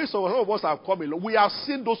the grace of all of us have come along. We have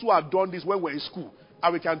seen those who have done this when we were in school,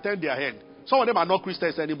 and we can turn their hand. Some of them are not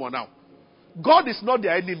Christians anymore now. God is not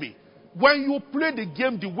their enemy. When you play the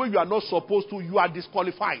game the way you are not supposed to, you are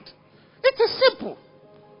disqualified. It is simple.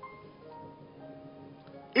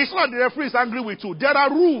 It's not the referee is angry with you. There are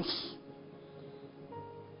rules.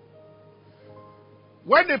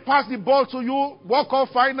 When they pass the ball to you, walk off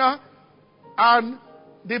final, and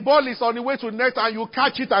the ball is on the way to the net, and you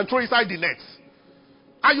catch it and throw it inside the net,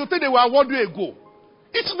 and you think they will award you a goal.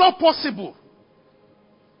 It's not possible.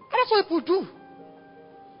 And that's what people do.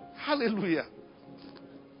 Hallelujah.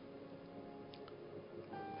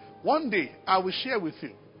 One day, I will share with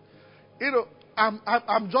you. You know,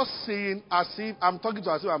 I'm just saying as if I'm talking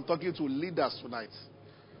to leaders tonight.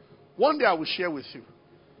 One day I will share with you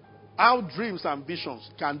how dreams and visions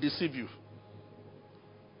can deceive you.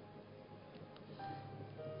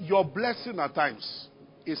 Your blessing at times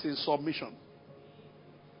is in submission.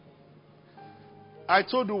 I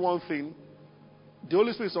told you one thing. The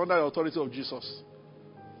Holy Spirit is under the authority of Jesus.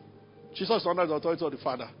 Jesus is under the authority of the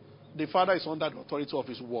Father. The Father is under the authority of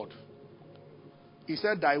His Word. He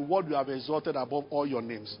said, thy word you have exalted above all your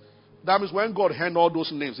names. That means when God heard all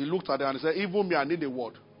those names, He looked at them and He said, even me, I need a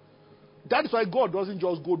word. That is why God doesn't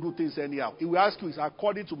just go do things anyhow. He will ask you, it's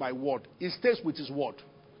according to my word. He stays with His word.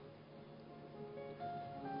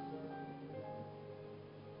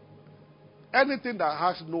 Anything that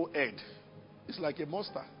has no head is like a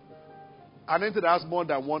monster. And anything that has more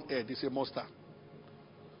than one head is a monster.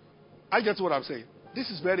 I get what I'm saying. This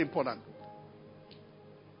is very important.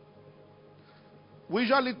 We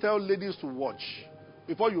usually tell ladies to watch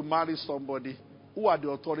before you marry somebody who are the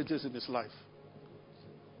authorities in his life.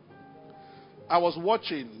 I was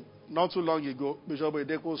watching not too long ago Bishop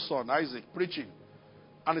Oyedepo's son Isaac preaching,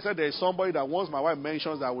 and he said there is somebody that once my wife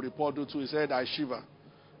mentions that I will report you to, he said I shiver.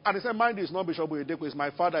 And he said, mind you, it's not Bishop Oyedepo, it's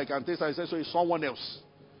my father. I can taste that. He said, so it's someone else.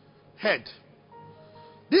 Head.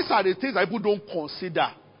 These are the things that people don't consider,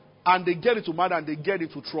 and they get into murder and they get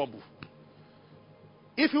into trouble.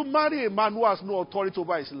 If you marry a man who has no authority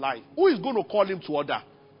over his life, who is going to call him to order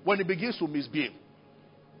when he begins to misbehave?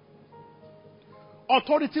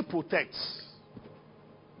 Authority protects.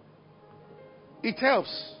 It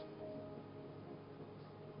helps.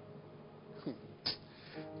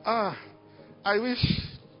 I wish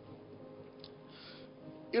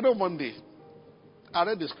Monday, I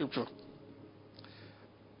read the scripture.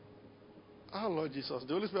 Oh, Lord Jesus.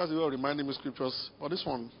 The Holy Spirit is reminding me scriptures. But this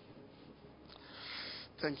one,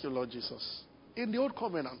 thank you, Lord Jesus. In the Old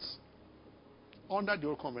Covenant, under the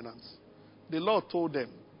Old Covenant, the Lord told them,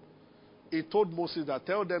 He told Moses that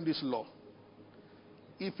tell them this law.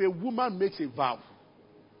 If a woman makes a vow,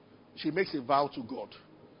 she makes a vow to God.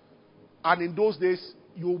 And in those days,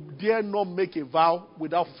 you dare not make a vow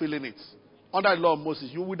without feeling it. Under the law of Moses,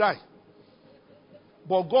 you will die.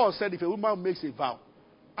 But God said if a woman makes a vow,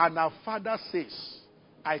 and her father says,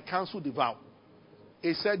 I cancel the vow,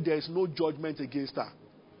 He said there is no judgment against her.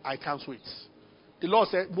 I cancel it. The Lord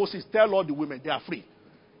said, Moses, tell all the women, they are free.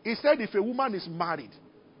 He said if a woman is married,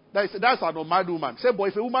 that's an unmarried woman. He said, but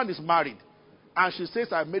if a woman is married, and she says,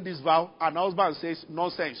 I made this vow, and her husband says,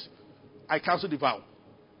 nonsense, I cancel the vow.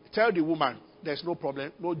 Tell the woman, there's no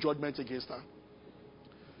problem, no judgment against her.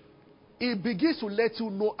 It begins to let you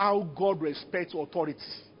know how God respects authority.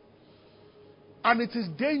 And it is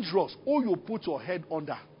dangerous who you put your head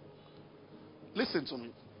under. Listen to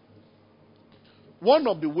me. One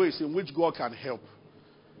of the ways in which God can help,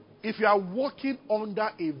 if you are working under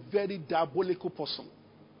a very diabolical person,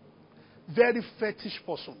 very fetish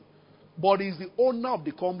person, but is the owner of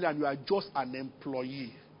the company and you are just an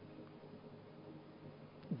employee,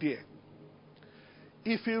 there.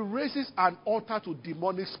 If he raises an altar to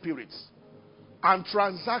demonic spirits and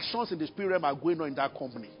transactions in the spirit realm are going on in that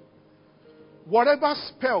company, whatever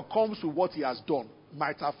spell comes with what he has done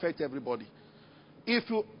might affect everybody. If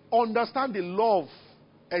you understand the law of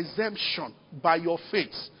exemption by your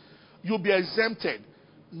faith, you'll be exempted.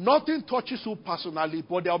 Nothing touches you personally,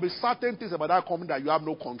 but there will be certain things about that company that you have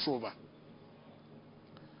no control over.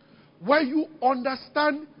 When you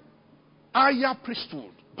understand higher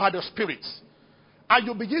priesthood by the spirits, and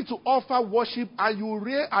you begin to offer worship, and you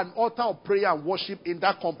rear an altar of prayer and worship in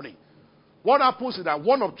that company, what happens is that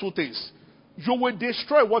one of two things. You will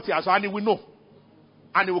destroy what he has, and he will know.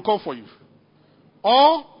 And he will come for you.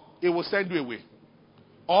 Or he will send you away.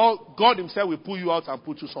 Or God himself will pull you out and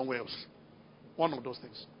put you somewhere else. One of those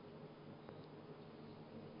things.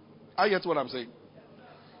 I get what I'm saying.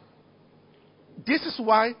 This is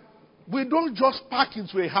why we don't just pack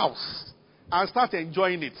into a house and start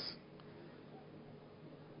enjoying it.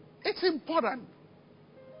 It's important.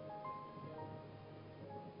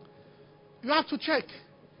 You have to check.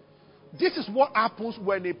 This is what happens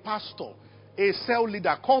when a pastor, a cell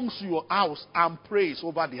leader, comes to your house and prays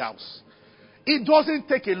over the house. It doesn't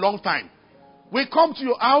take a long time. We come to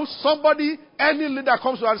your house, somebody, any leader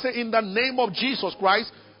comes to you and say, in the name of Jesus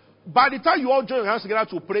Christ, by the time you all join your hands together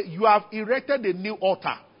to pray, you have erected a new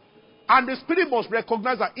altar. And the Spirit must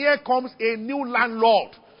recognize that here comes a new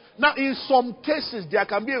landlord. Now, in some cases, there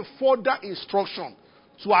can be a further instruction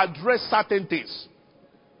to address certain things.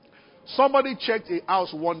 Somebody checked a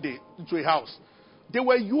house one day, into a house. They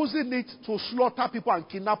were using it to slaughter people and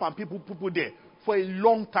kidnap and people there for a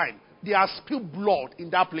long time. They have spilled blood in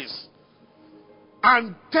that place.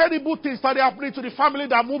 And terrible things started happening to the family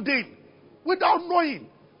that moved in without knowing.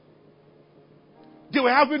 They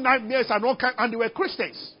were having nightmares and all kinds, and they were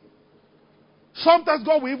Christians. Sometimes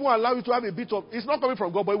God will even allow you to have a bit of, it's not coming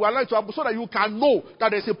from God, but He will allow you to have, so that you can know that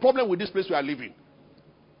there's a problem with this place we are living.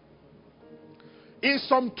 In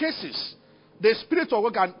some cases, the Spirit of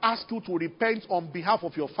God can ask you to repent on behalf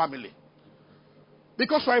of your family.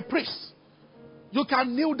 Because you are a priest. You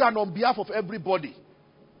can kneel down on behalf of everybody.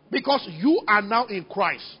 Because you are now in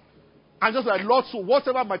Christ. And just like, Lord, so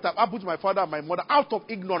whatever might have happened to my father and my mother, out of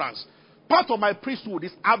ignorance, part of my priesthood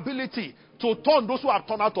is ability to turn those who have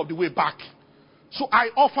turned out of the way back. So I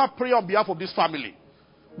offer prayer on behalf of this family.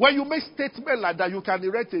 When you make statements like that, you can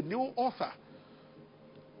erect a new altar.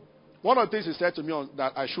 One of the things he said to me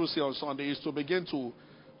that I should say on Sunday is to begin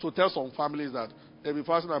to tell some families that they'll be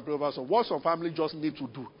fasting and pray over. So what some families just need to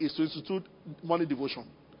do is to institute morning devotion.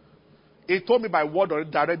 He told me by word or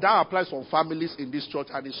direct that applies to some families in this church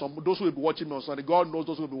and in some those who will be watching on Sunday. God knows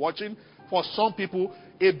those who will be watching. For some people,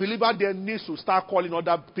 a believer there needs to start calling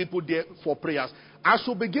other people there for prayers. As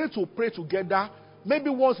we begin to pray together, maybe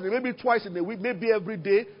once in a maybe twice in a week, maybe every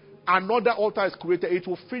day, another altar is created. It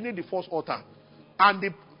will finish the first altar. And the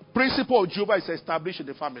principle of Jehovah is established in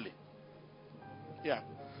the family. Yeah.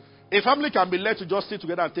 A family can be led to just sit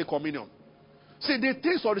together and take communion. See, the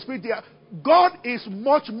things of the Spirit, God is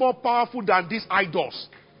much more powerful than these idols.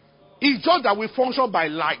 It's just that we function by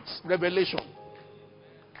light, revelation.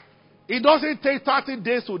 It doesn't take 30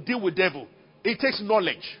 days to deal with devil. It takes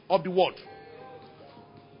knowledge of the word.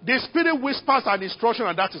 The Spirit whispers an instruction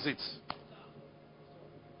and that is it.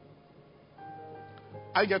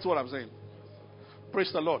 I get what I'm saying.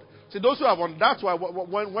 Praise the Lord. See, those who have on, that's why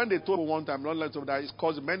when they told me one time, not let them that his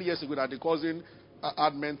cousin, many years ago, that the cousin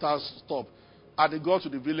had mental stuff. And they got to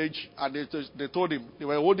the village and they told him, they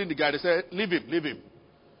were holding the guy, they said, leave him, leave him.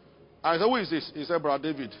 And I said, who is this? He said,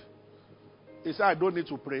 Brother David. He said, I don't need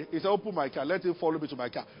to pray. He said, open my car, let him follow me to my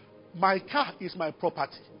car. My car is my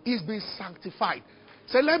property. It's been sanctified.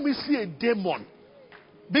 He said, let me see a demon.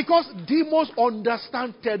 Because demons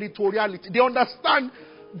understand territoriality. They understand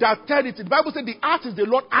that territory. The Bible said the earth is the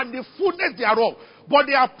Lord and the fullness thereof. But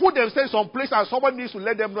they have put themselves some place and someone needs to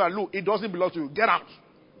let them know, look, it doesn't belong to you. Get out.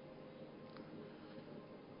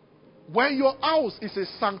 When your house is a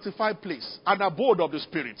sanctified place, an abode of the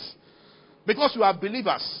spirits, because you are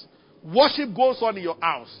believers, worship goes on in your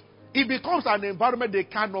house. It becomes an environment they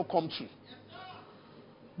cannot come to.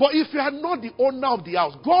 But if you are not the owner of the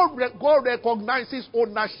house, God recognizes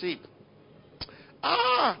ownership.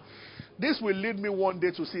 This will lead me one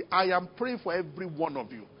day to say, I am praying for every one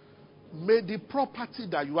of you. May the property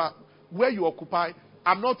that you are, where you occupy,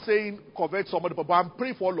 I'm not saying convert somebody, but I'm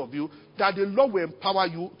praying for all of you that the Lord will empower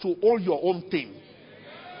you to own your own thing.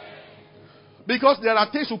 Because there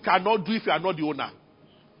are things you cannot do if you are not the owner.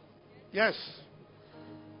 Yes.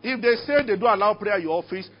 If they say they don't allow prayer in your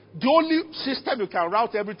office, the only system you can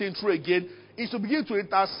route everything through again is to begin to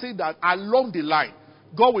intercede that along the line,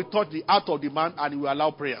 God will touch the heart of the man and he will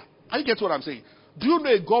allow prayer. Are you getting what I'm saying? Do you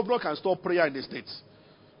know a governor can stop prayer in the states?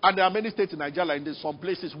 And there are many states in Nigeria, and there's some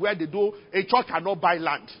places where they do, a church cannot buy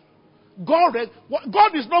land. God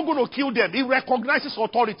is not going to kill them. He recognizes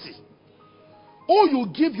authority. Oh, you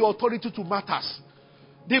give your authority to matters.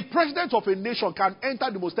 The president of a nation can enter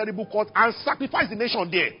the most terrible court and sacrifice the nation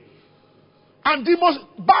there. And the most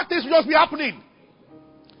bad things will just be happening.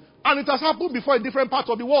 And it has happened before in different parts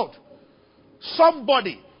of the world.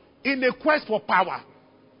 Somebody in a quest for power.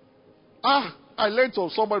 I learned from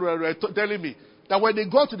somebody who were telling me that when they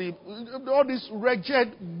got to all these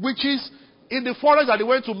wretched witches in the forest that they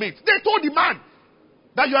went to meet, they told the man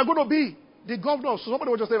that you are going to be the governor. So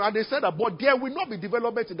somebody was just saying, and they said that, but there will not be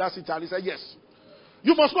development in that city. And he said, yes.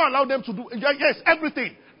 You must not allow them to do, yes,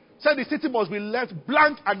 everything. Said the city must be left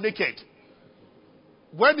blank and naked.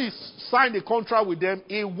 When he signed a contract with them,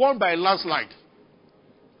 he won by a landslide.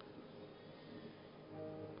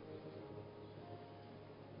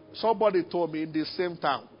 Somebody told me in the same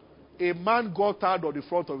town, a man got out of the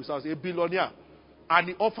front of his house, a billionaire, and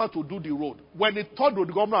he offered to do the road. When he thought the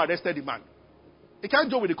governor arrested the man, he can't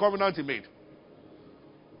join with the covenant he made.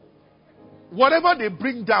 Whatever they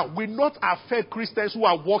bring down will not affect Christians who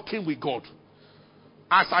are walking with God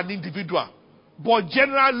as an individual. But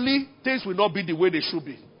generally, things will not be the way they should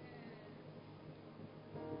be.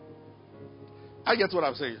 I get what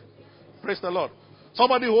I'm saying. Praise the Lord.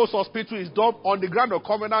 Somebody who holds hospital is done on the ground of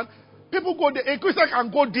covenant. People go there. A Christian can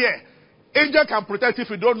go there. Angel can protect if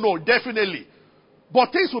you don't know, definitely.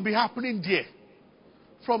 But things will be happening there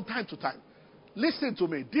from time to time. Listen to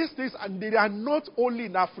me. These things, and they are not only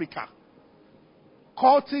in Africa.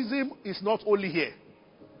 Cultism is not only here.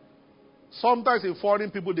 Sometimes in foreign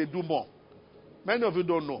people, they do more. Many of you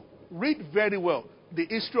don't know. Read very well the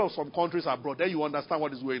history of some countries abroad. Then you understand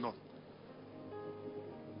what is going on.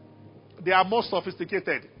 They are more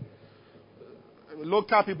sophisticated.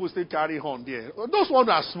 Local people still carry on there. Those ones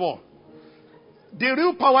are small. The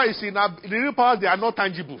real power is in the real power. They are not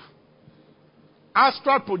tangible.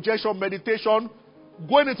 Astral projection, meditation,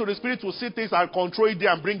 going into the spirit to see things and control it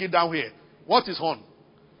there and bring it down here. What is on?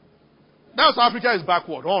 That's how Africa is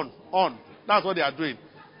backward. On. That's what they are doing.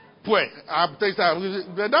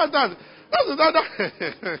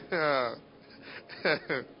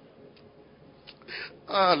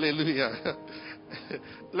 Hallelujah.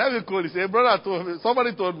 Let me call this. A brother told me,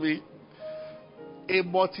 somebody told me, a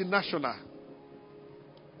multinational,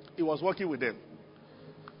 he was working with them,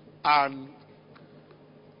 and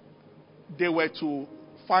they were to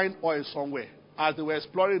find oil somewhere. As they were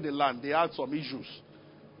exploring the land, they had some issues.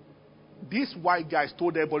 These white guys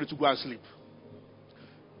told everybody to go and sleep.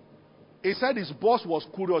 He said his boss was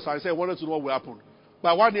curious and he said, wanted to know what will happen.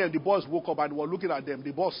 By 1 a.m., the boss woke up and was looking at them.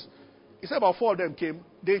 The boss, he said about 4 of them came.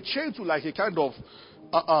 They changed to like a kind of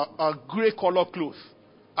a gray color cloth.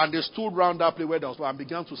 And they stood around that place where they was and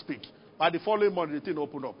began to speak. By the following morning, the thing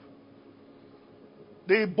opened up.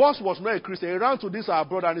 The boss was not a Christian. He ran to this our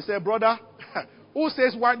brother and he said, brother, who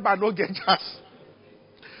says white man don't get jazz?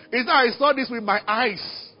 He said, I saw this with my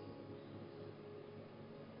eyes.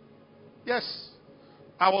 Yes.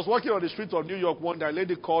 I was walking on the streets of New York one day. A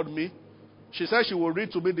lady called me. She said she will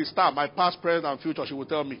read to me the star, my past, present, and future. She will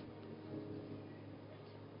tell me.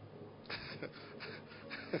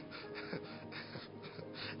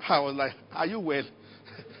 I was like, are you well?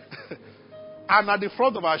 And at the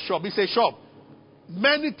front of our shop, it's a shop.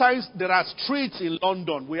 Many times there are streets in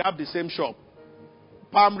London, we have the same shop.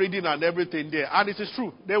 Palm reading and everything there. And it is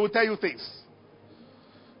true. They will tell you things.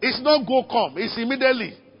 It's not go come. It's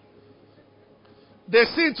immediately. They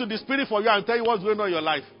see into the spirit for you and tell you what's going on in your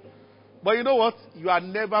life. But you know what? You are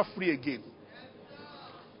never free again.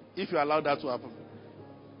 If you allow that to happen.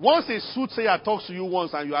 Once a soothsayer talks to you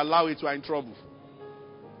once and you allow it, you are in trouble.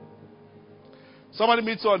 Somebody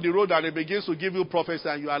meets you on the road and he begins to give you prophecy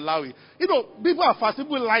and you allow it. You know, people are fast.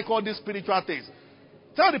 People like all these spiritual things.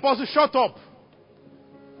 Tell the person, shut up.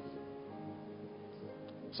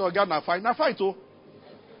 So again, now fight, oh.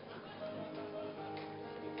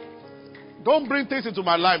 Don't bring things into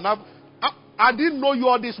my life. Now, I didn't know you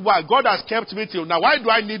all this while. God has kept me till now. Why do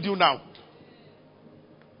I need you now?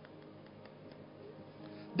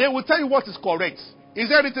 They will tell you what is correct. Is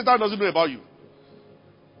there anything that doesn't know about you?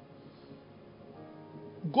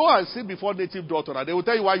 Go and sit before native doctor and they will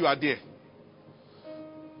tell you why you are there.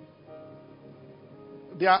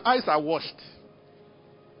 Their eyes are washed.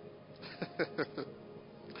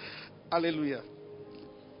 Hallelujah.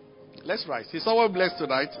 Let's rise. Is someone blessed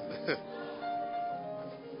tonight?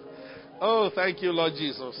 Oh, thank you, Lord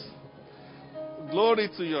Jesus. Glory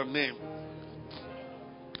to your name.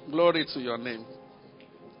 Glory to your name.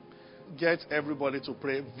 Get everybody to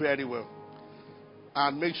pray very well.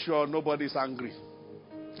 And make sure nobody is angry.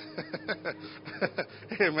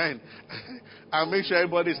 Amen. And make sure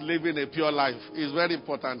everybody is living a pure life. It's very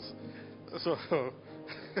important. So,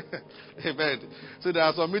 amen. So there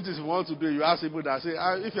are some meetings you want to do. You ask people that say,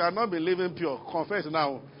 if you are not been living pure, confess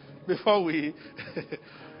now. Before we...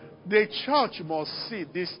 The church must see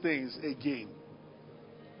these things again.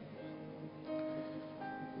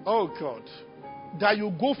 Oh God. That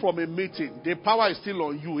you go from a meeting, the power is still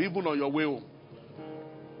on you, even on your way home.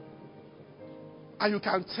 And you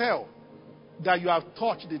can tell that you have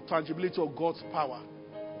touched the tangibility of God's power.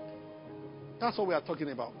 That's what we are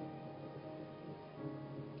talking about.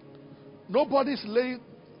 Nobody's laying,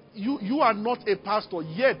 you are not a pastor,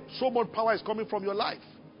 yet so much power is coming from your life.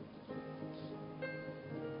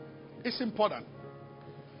 It's important.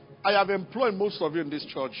 I have employed most of you in this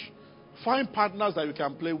church. Find partners that you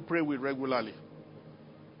can pray with regularly.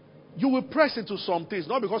 You will press into some things,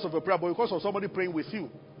 not because of a prayer, but because of somebody praying with you.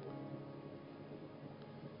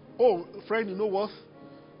 Oh, friend, you know what?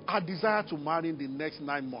 I desire to marry in the next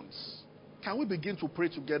 9 months. Can we begin to pray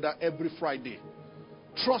together every Friday?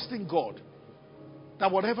 Trusting God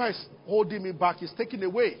that whatever is holding me back is taken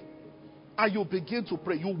away. And you begin to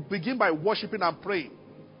pray. You begin by worshiping and praying.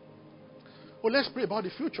 Oh, let's pray about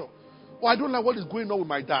the future. Oh, I don't like what is going on with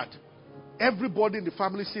my dad. Everybody in the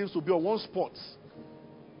family seems to be on one spot.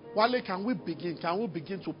 Wale, can we begin? Can we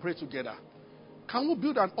begin to pray together? Can we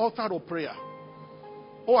build an altar of prayer?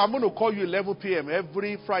 Oh, I'm going to call you 11 p.m.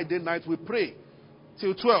 every Friday night. We pray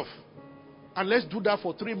till 12. And let's do that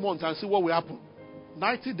for 3 months and see what will happen.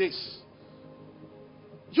 90 days.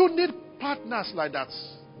 You need partners like that.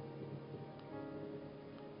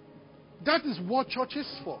 That is what church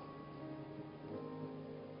is for.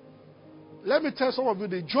 Let me tell some of you,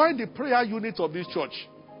 they join the prayer unit of this church.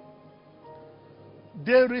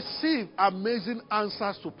 They receive amazing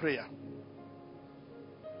answers to prayer.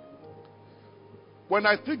 When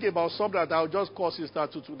I think about something that I'll just call Sister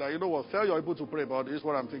Tutu, that you know what, tell your people to pray about this is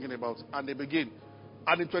what I'm thinking about. And they begin.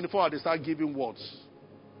 And in 24 hours, they start giving words.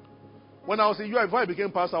 When I was in UI, before I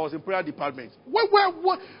became pastor, I was in prayer department.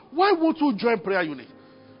 Why won't you join prayer unit?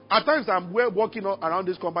 At times, I'm walking around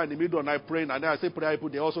this compound in the middle of the night praying, and then I say prayer people,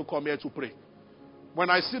 they also come here to pray. When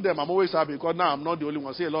I see them, I'm always happy because now I'm not the only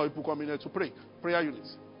one. I see a lot of people coming here to pray. Prayer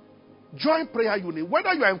units. Join prayer unit.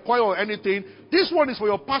 Whether you are inquiring or anything, this one is for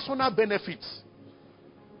your personal benefits.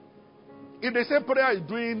 If they say prayer is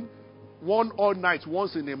doing one all night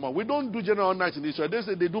once in a month, we don't do general all night in Israel. They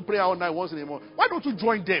say they do prayer all night once in a month. Why don't you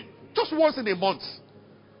join them? Just once in a month.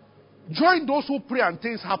 Join those who pray and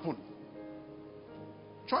things happen.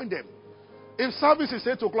 Join them. If service is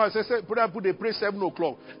 8 o'clock, say prayer people they pray 7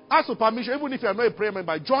 o'clock. Ask for permission, even if you are not a prayer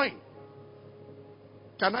member, join.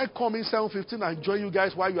 Can I come in 7:15 and join you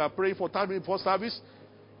guys while you are praying for 10 minutes before service?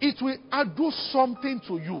 It will do something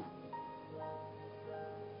to you.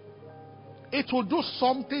 It will do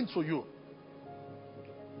something to you.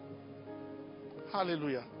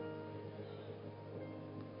 Hallelujah.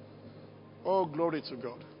 Oh, glory to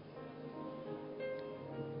God.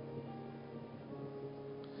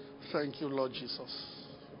 Thank you, Lord Jesus.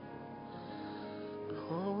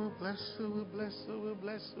 Oh, we bless you, we bless you, we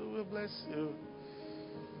bless you, we bless you.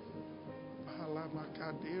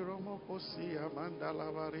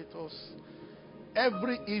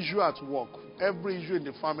 Every issue at work, every issue in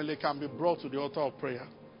the family can be brought to the altar of prayer.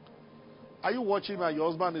 Are you watching and your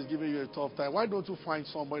husband is giving you a tough time? Why don't you find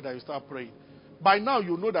somebody that you start praying? By now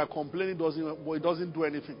you know that complaining doesn't do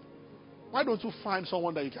anything. Why don't you find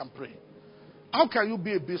someone that you can pray? How can you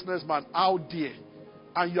be a businessman out there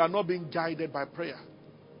and you are not being guided by prayer?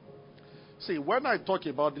 See, when I talk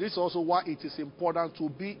about this, is also why it is important to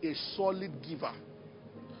be a solid giver.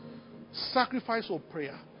 Sacrifice of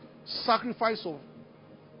prayer, sacrifice of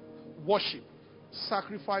worship,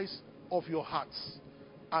 sacrifice of your hearts,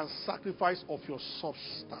 and sacrifice of your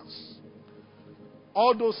substance.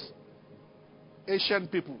 All those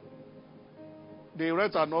ancient people, they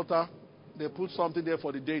rent an altar, they put something there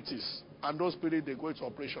for the deities, and those spirits, they go into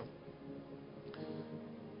operation.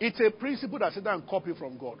 It's a principle that Satan copied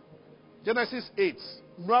from God. Genesis 8,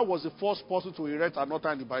 Noah was the first person to erect an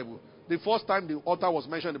altar in the Bible. The first time the altar was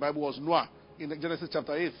mentioned in the Bible was Noah in Genesis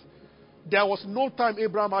chapter 8. There was no time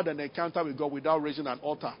Abraham had an encounter with God without raising an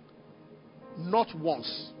altar. Not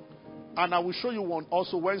once. And I will show you one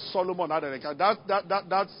also when Solomon had an encounter.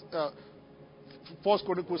 That's 2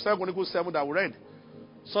 Chronicles 7 that we read.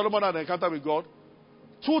 Solomon had an encounter with God.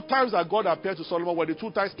 2 times that God appeared to Solomon were the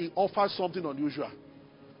 2 times he offered something unusual.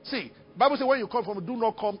 See, Bible says when you come from, do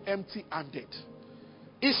not come empty-handed.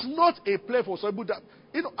 It's not a play for some people that,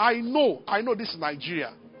 I know this is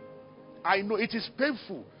Nigeria. I know it is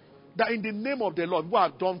painful that in the name of the Lord, we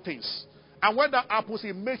have done things. And when that happens,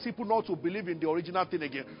 it makes people not to believe in the original thing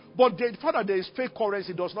again. But the fact that there is fake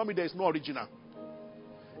currency does not mean there is no original.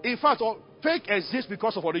 In fact, fake exists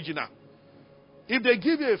because of original. If they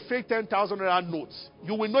give you a fake 10,000 naira note,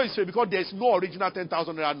 you will know it's fake because there is no original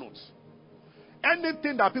 10,000 naira note.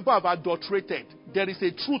 Anything that people have adulterated, there is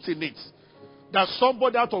a truth in it. That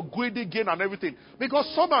somebody out of greedy gain and everything.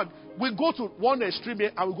 Because someone will go to one extreme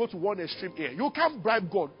here and will go to one extreme here. You can't bribe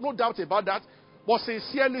God. No doubt about that. But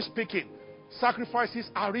sincerely speaking, sacrifices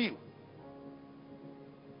are real.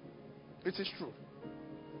 It is true.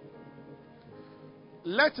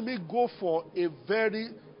 Let me go for a very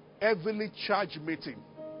heavily charged meeting.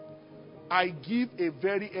 I give a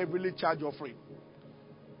very heavily charged offering.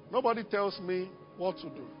 Nobody tells me what to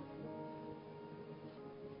do.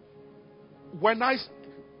 When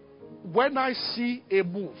I see a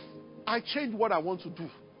move, I change what I want to do.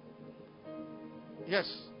 Yes.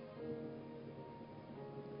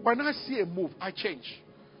 When I see a move, I change.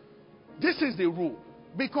 This is the rule.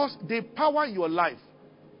 Because the power in your life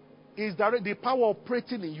is directly, the power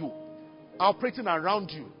operating in you, operating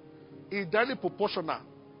around you, is directly proportional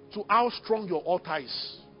to how strong your altar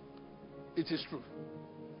is. It is true.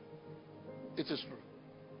 It is true.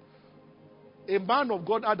 A man of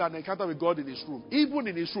God had an encounter with God in his room. Even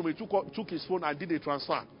in his room, he took his phone and did a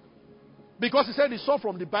transfer. Because he said he saw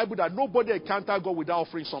from the Bible that nobody encountered God without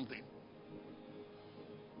offering something.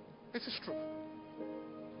 It is true.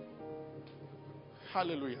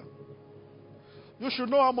 Hallelujah. You should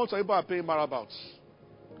know how much people are paying marabouts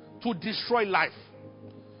to destroy life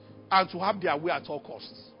and to have their way at all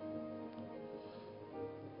costs.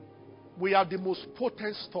 We have the most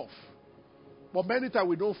potent stuff. But many times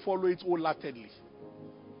we don't follow it wholeheartedly.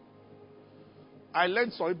 I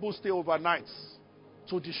learned some people stay overnight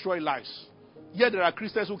to destroy lives. Yet there are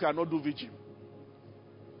Christians who cannot do vigil.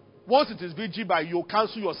 Once it is vigil by you,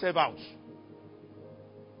 cancel yourself out.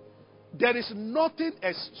 There is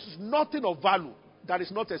nothing of value that is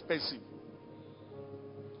not expensive.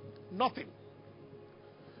 Nothing.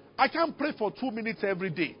 I can't pray for 2 minutes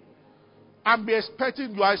every day and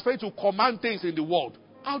you are expecting to command things in the world.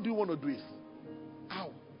 How do you want to do it? How?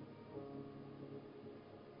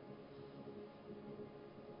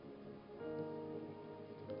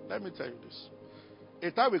 Let me tell you this. A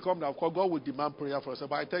time will come that God will demand prayer for us,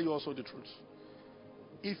 but I tell you also the truth.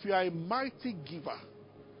 If you are a mighty giver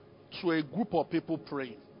to a group of people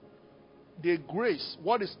praying, the grace,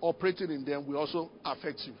 what is operating in them, will also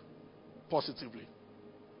affect you positively.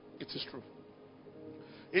 It is true.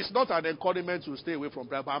 It's not an encouragement to stay away from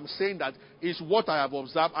prayer, but I'm saying that it's what I have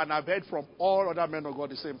observed, and I've heard from all other men of God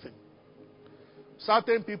the same thing.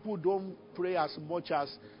 Certain people don't pray as much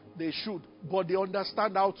as they should, but they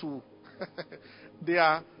understand how to. They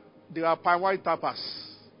are pine white tappers.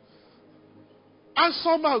 And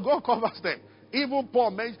somehow God covers them. Even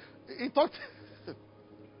Paul, he thought.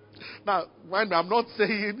 Now, when I'm not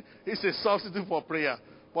saying it's a substitute for prayer,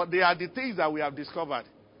 but they are the things that we have discovered.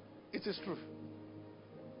 It is true.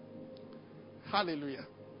 Hallelujah.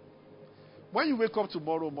 When you wake up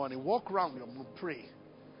tomorrow morning, walk around your room, pray.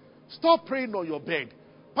 Stop praying on your bed.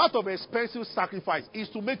 Part of expensive sacrifice is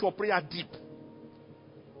to make your prayer deep.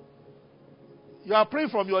 You are praying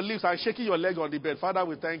from your lips and shaking your leg on the bed. Father,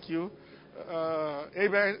 we thank you.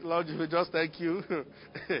 Amen. Lord, we just thank you.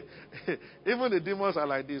 Even the demons are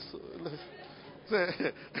like this.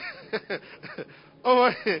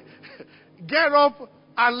 Oh, get up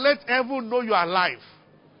and let heaven know you are alive.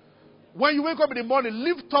 When you wake up in the morning,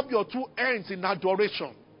 lift up your two hands in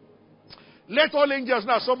adoration. Let all angels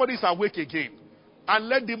know somebody is awake again. And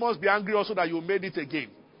let demons be angry also that you made it again.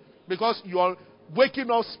 Because you are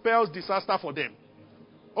waking up spells disaster for them.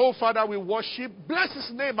 Oh, Father, we worship. Bless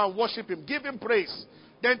his name and worship him. Give him praise.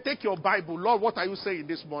 Then take your Bible. Lord, what are you saying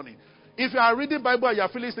this morning? If you are reading Bible and you are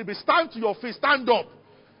feeling sleepy, stand to your feet, stand up,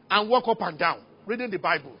 and walk up and down, reading the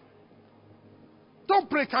Bible. Don't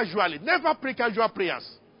pray casually. Never pray casual prayers.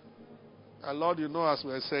 And Lord, you know, as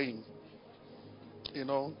we are saying, you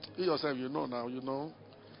know, you yourself, you know now, you know.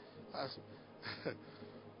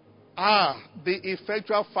 The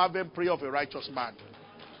effectual fervent prayer of a righteous man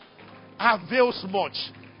avails much.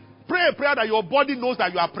 Pray a prayer that your body knows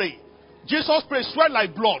that you are praying. Jesus prayed, sweat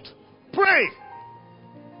like blood. Pray.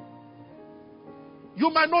 You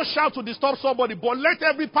might not shout to disturb somebody, but let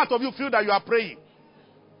every part of you feel that you are praying.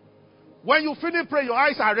 When you finish praying, your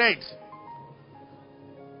eyes are red.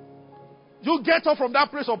 You get up from that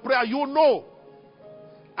place of prayer, you know.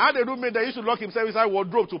 I had a roommate that used to lock himself inside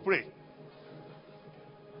wardrobe to pray.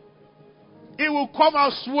 He will come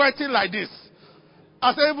out sweating like this.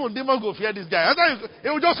 I said, even demons go fear this guy. He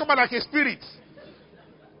will just come out like a spirit.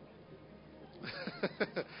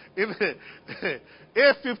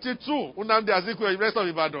 A52, Unamdi Azikiwe, rest of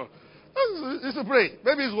Ibadan. He used to pray.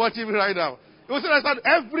 Maybe he's watching me right now. He will say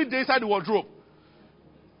every day inside the wardrobe.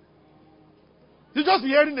 You just be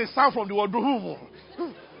hearing a sound from the wardrobe.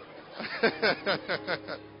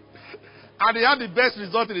 And he had the best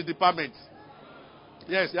result in the department.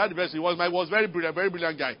 Yes, he had the best. He was very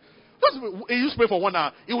brilliant guy. He used to pray for 1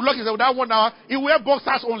 hour. He would lock himself that 1 hour. He would wear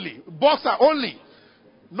boxers only. Boxer only.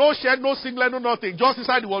 No shirt, no singlet, no nothing. Just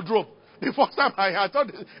inside the wardrobe. The first time I thought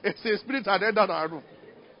a spirit had entered our room.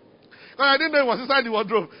 Because I didn't know it was inside the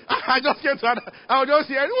wardrobe. I just came to I was just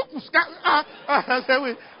here.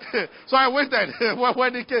 So I waited.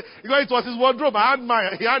 When he came, because it was his wardrobe.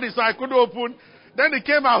 He had it, so I couldn't open. Then he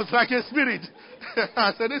came out like a spirit.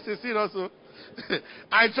 I said, this is serious.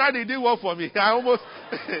 I tried, it didn't work for me. I almost,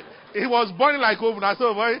 it was burning like oven. I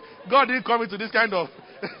said, boy, God didn't come into this kind of.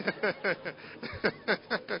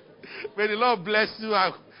 May the Lord bless you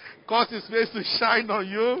and cause his face to shine on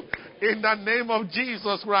you in the name of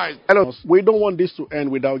Jesus Christ. Hello. We don't want this to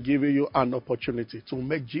end without giving you an opportunity to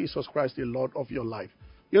make Jesus Christ the Lord of your life.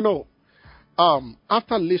 You know,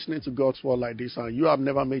 after listening to God's word like this and you have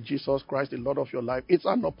never made Jesus Christ the Lord of your life, it's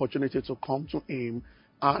an opportunity to come to him,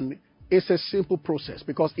 and it's a simple process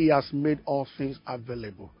because he has made all things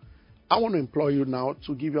available. I want to implore you now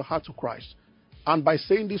to give your heart to Christ. And by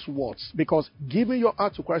saying these words, because giving your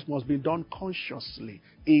heart to Christ must be done consciously.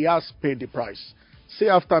 He has paid the price. Say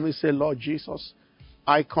after me, say, Lord Jesus,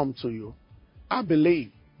 I come to you. I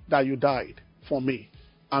believe that you died for me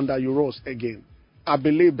and that you rose again. I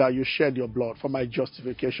believe that you shed your blood for my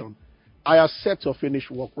justification. I accept your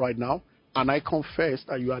finished work right now, and I confess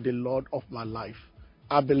that you are the Lord of my life.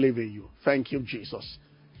 I believe in you. Thank you, Jesus.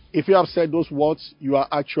 If you have said those words, you are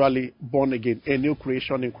actually born again, a new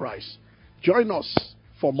creation in Christ. Join us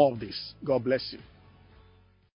for more of this. God bless you.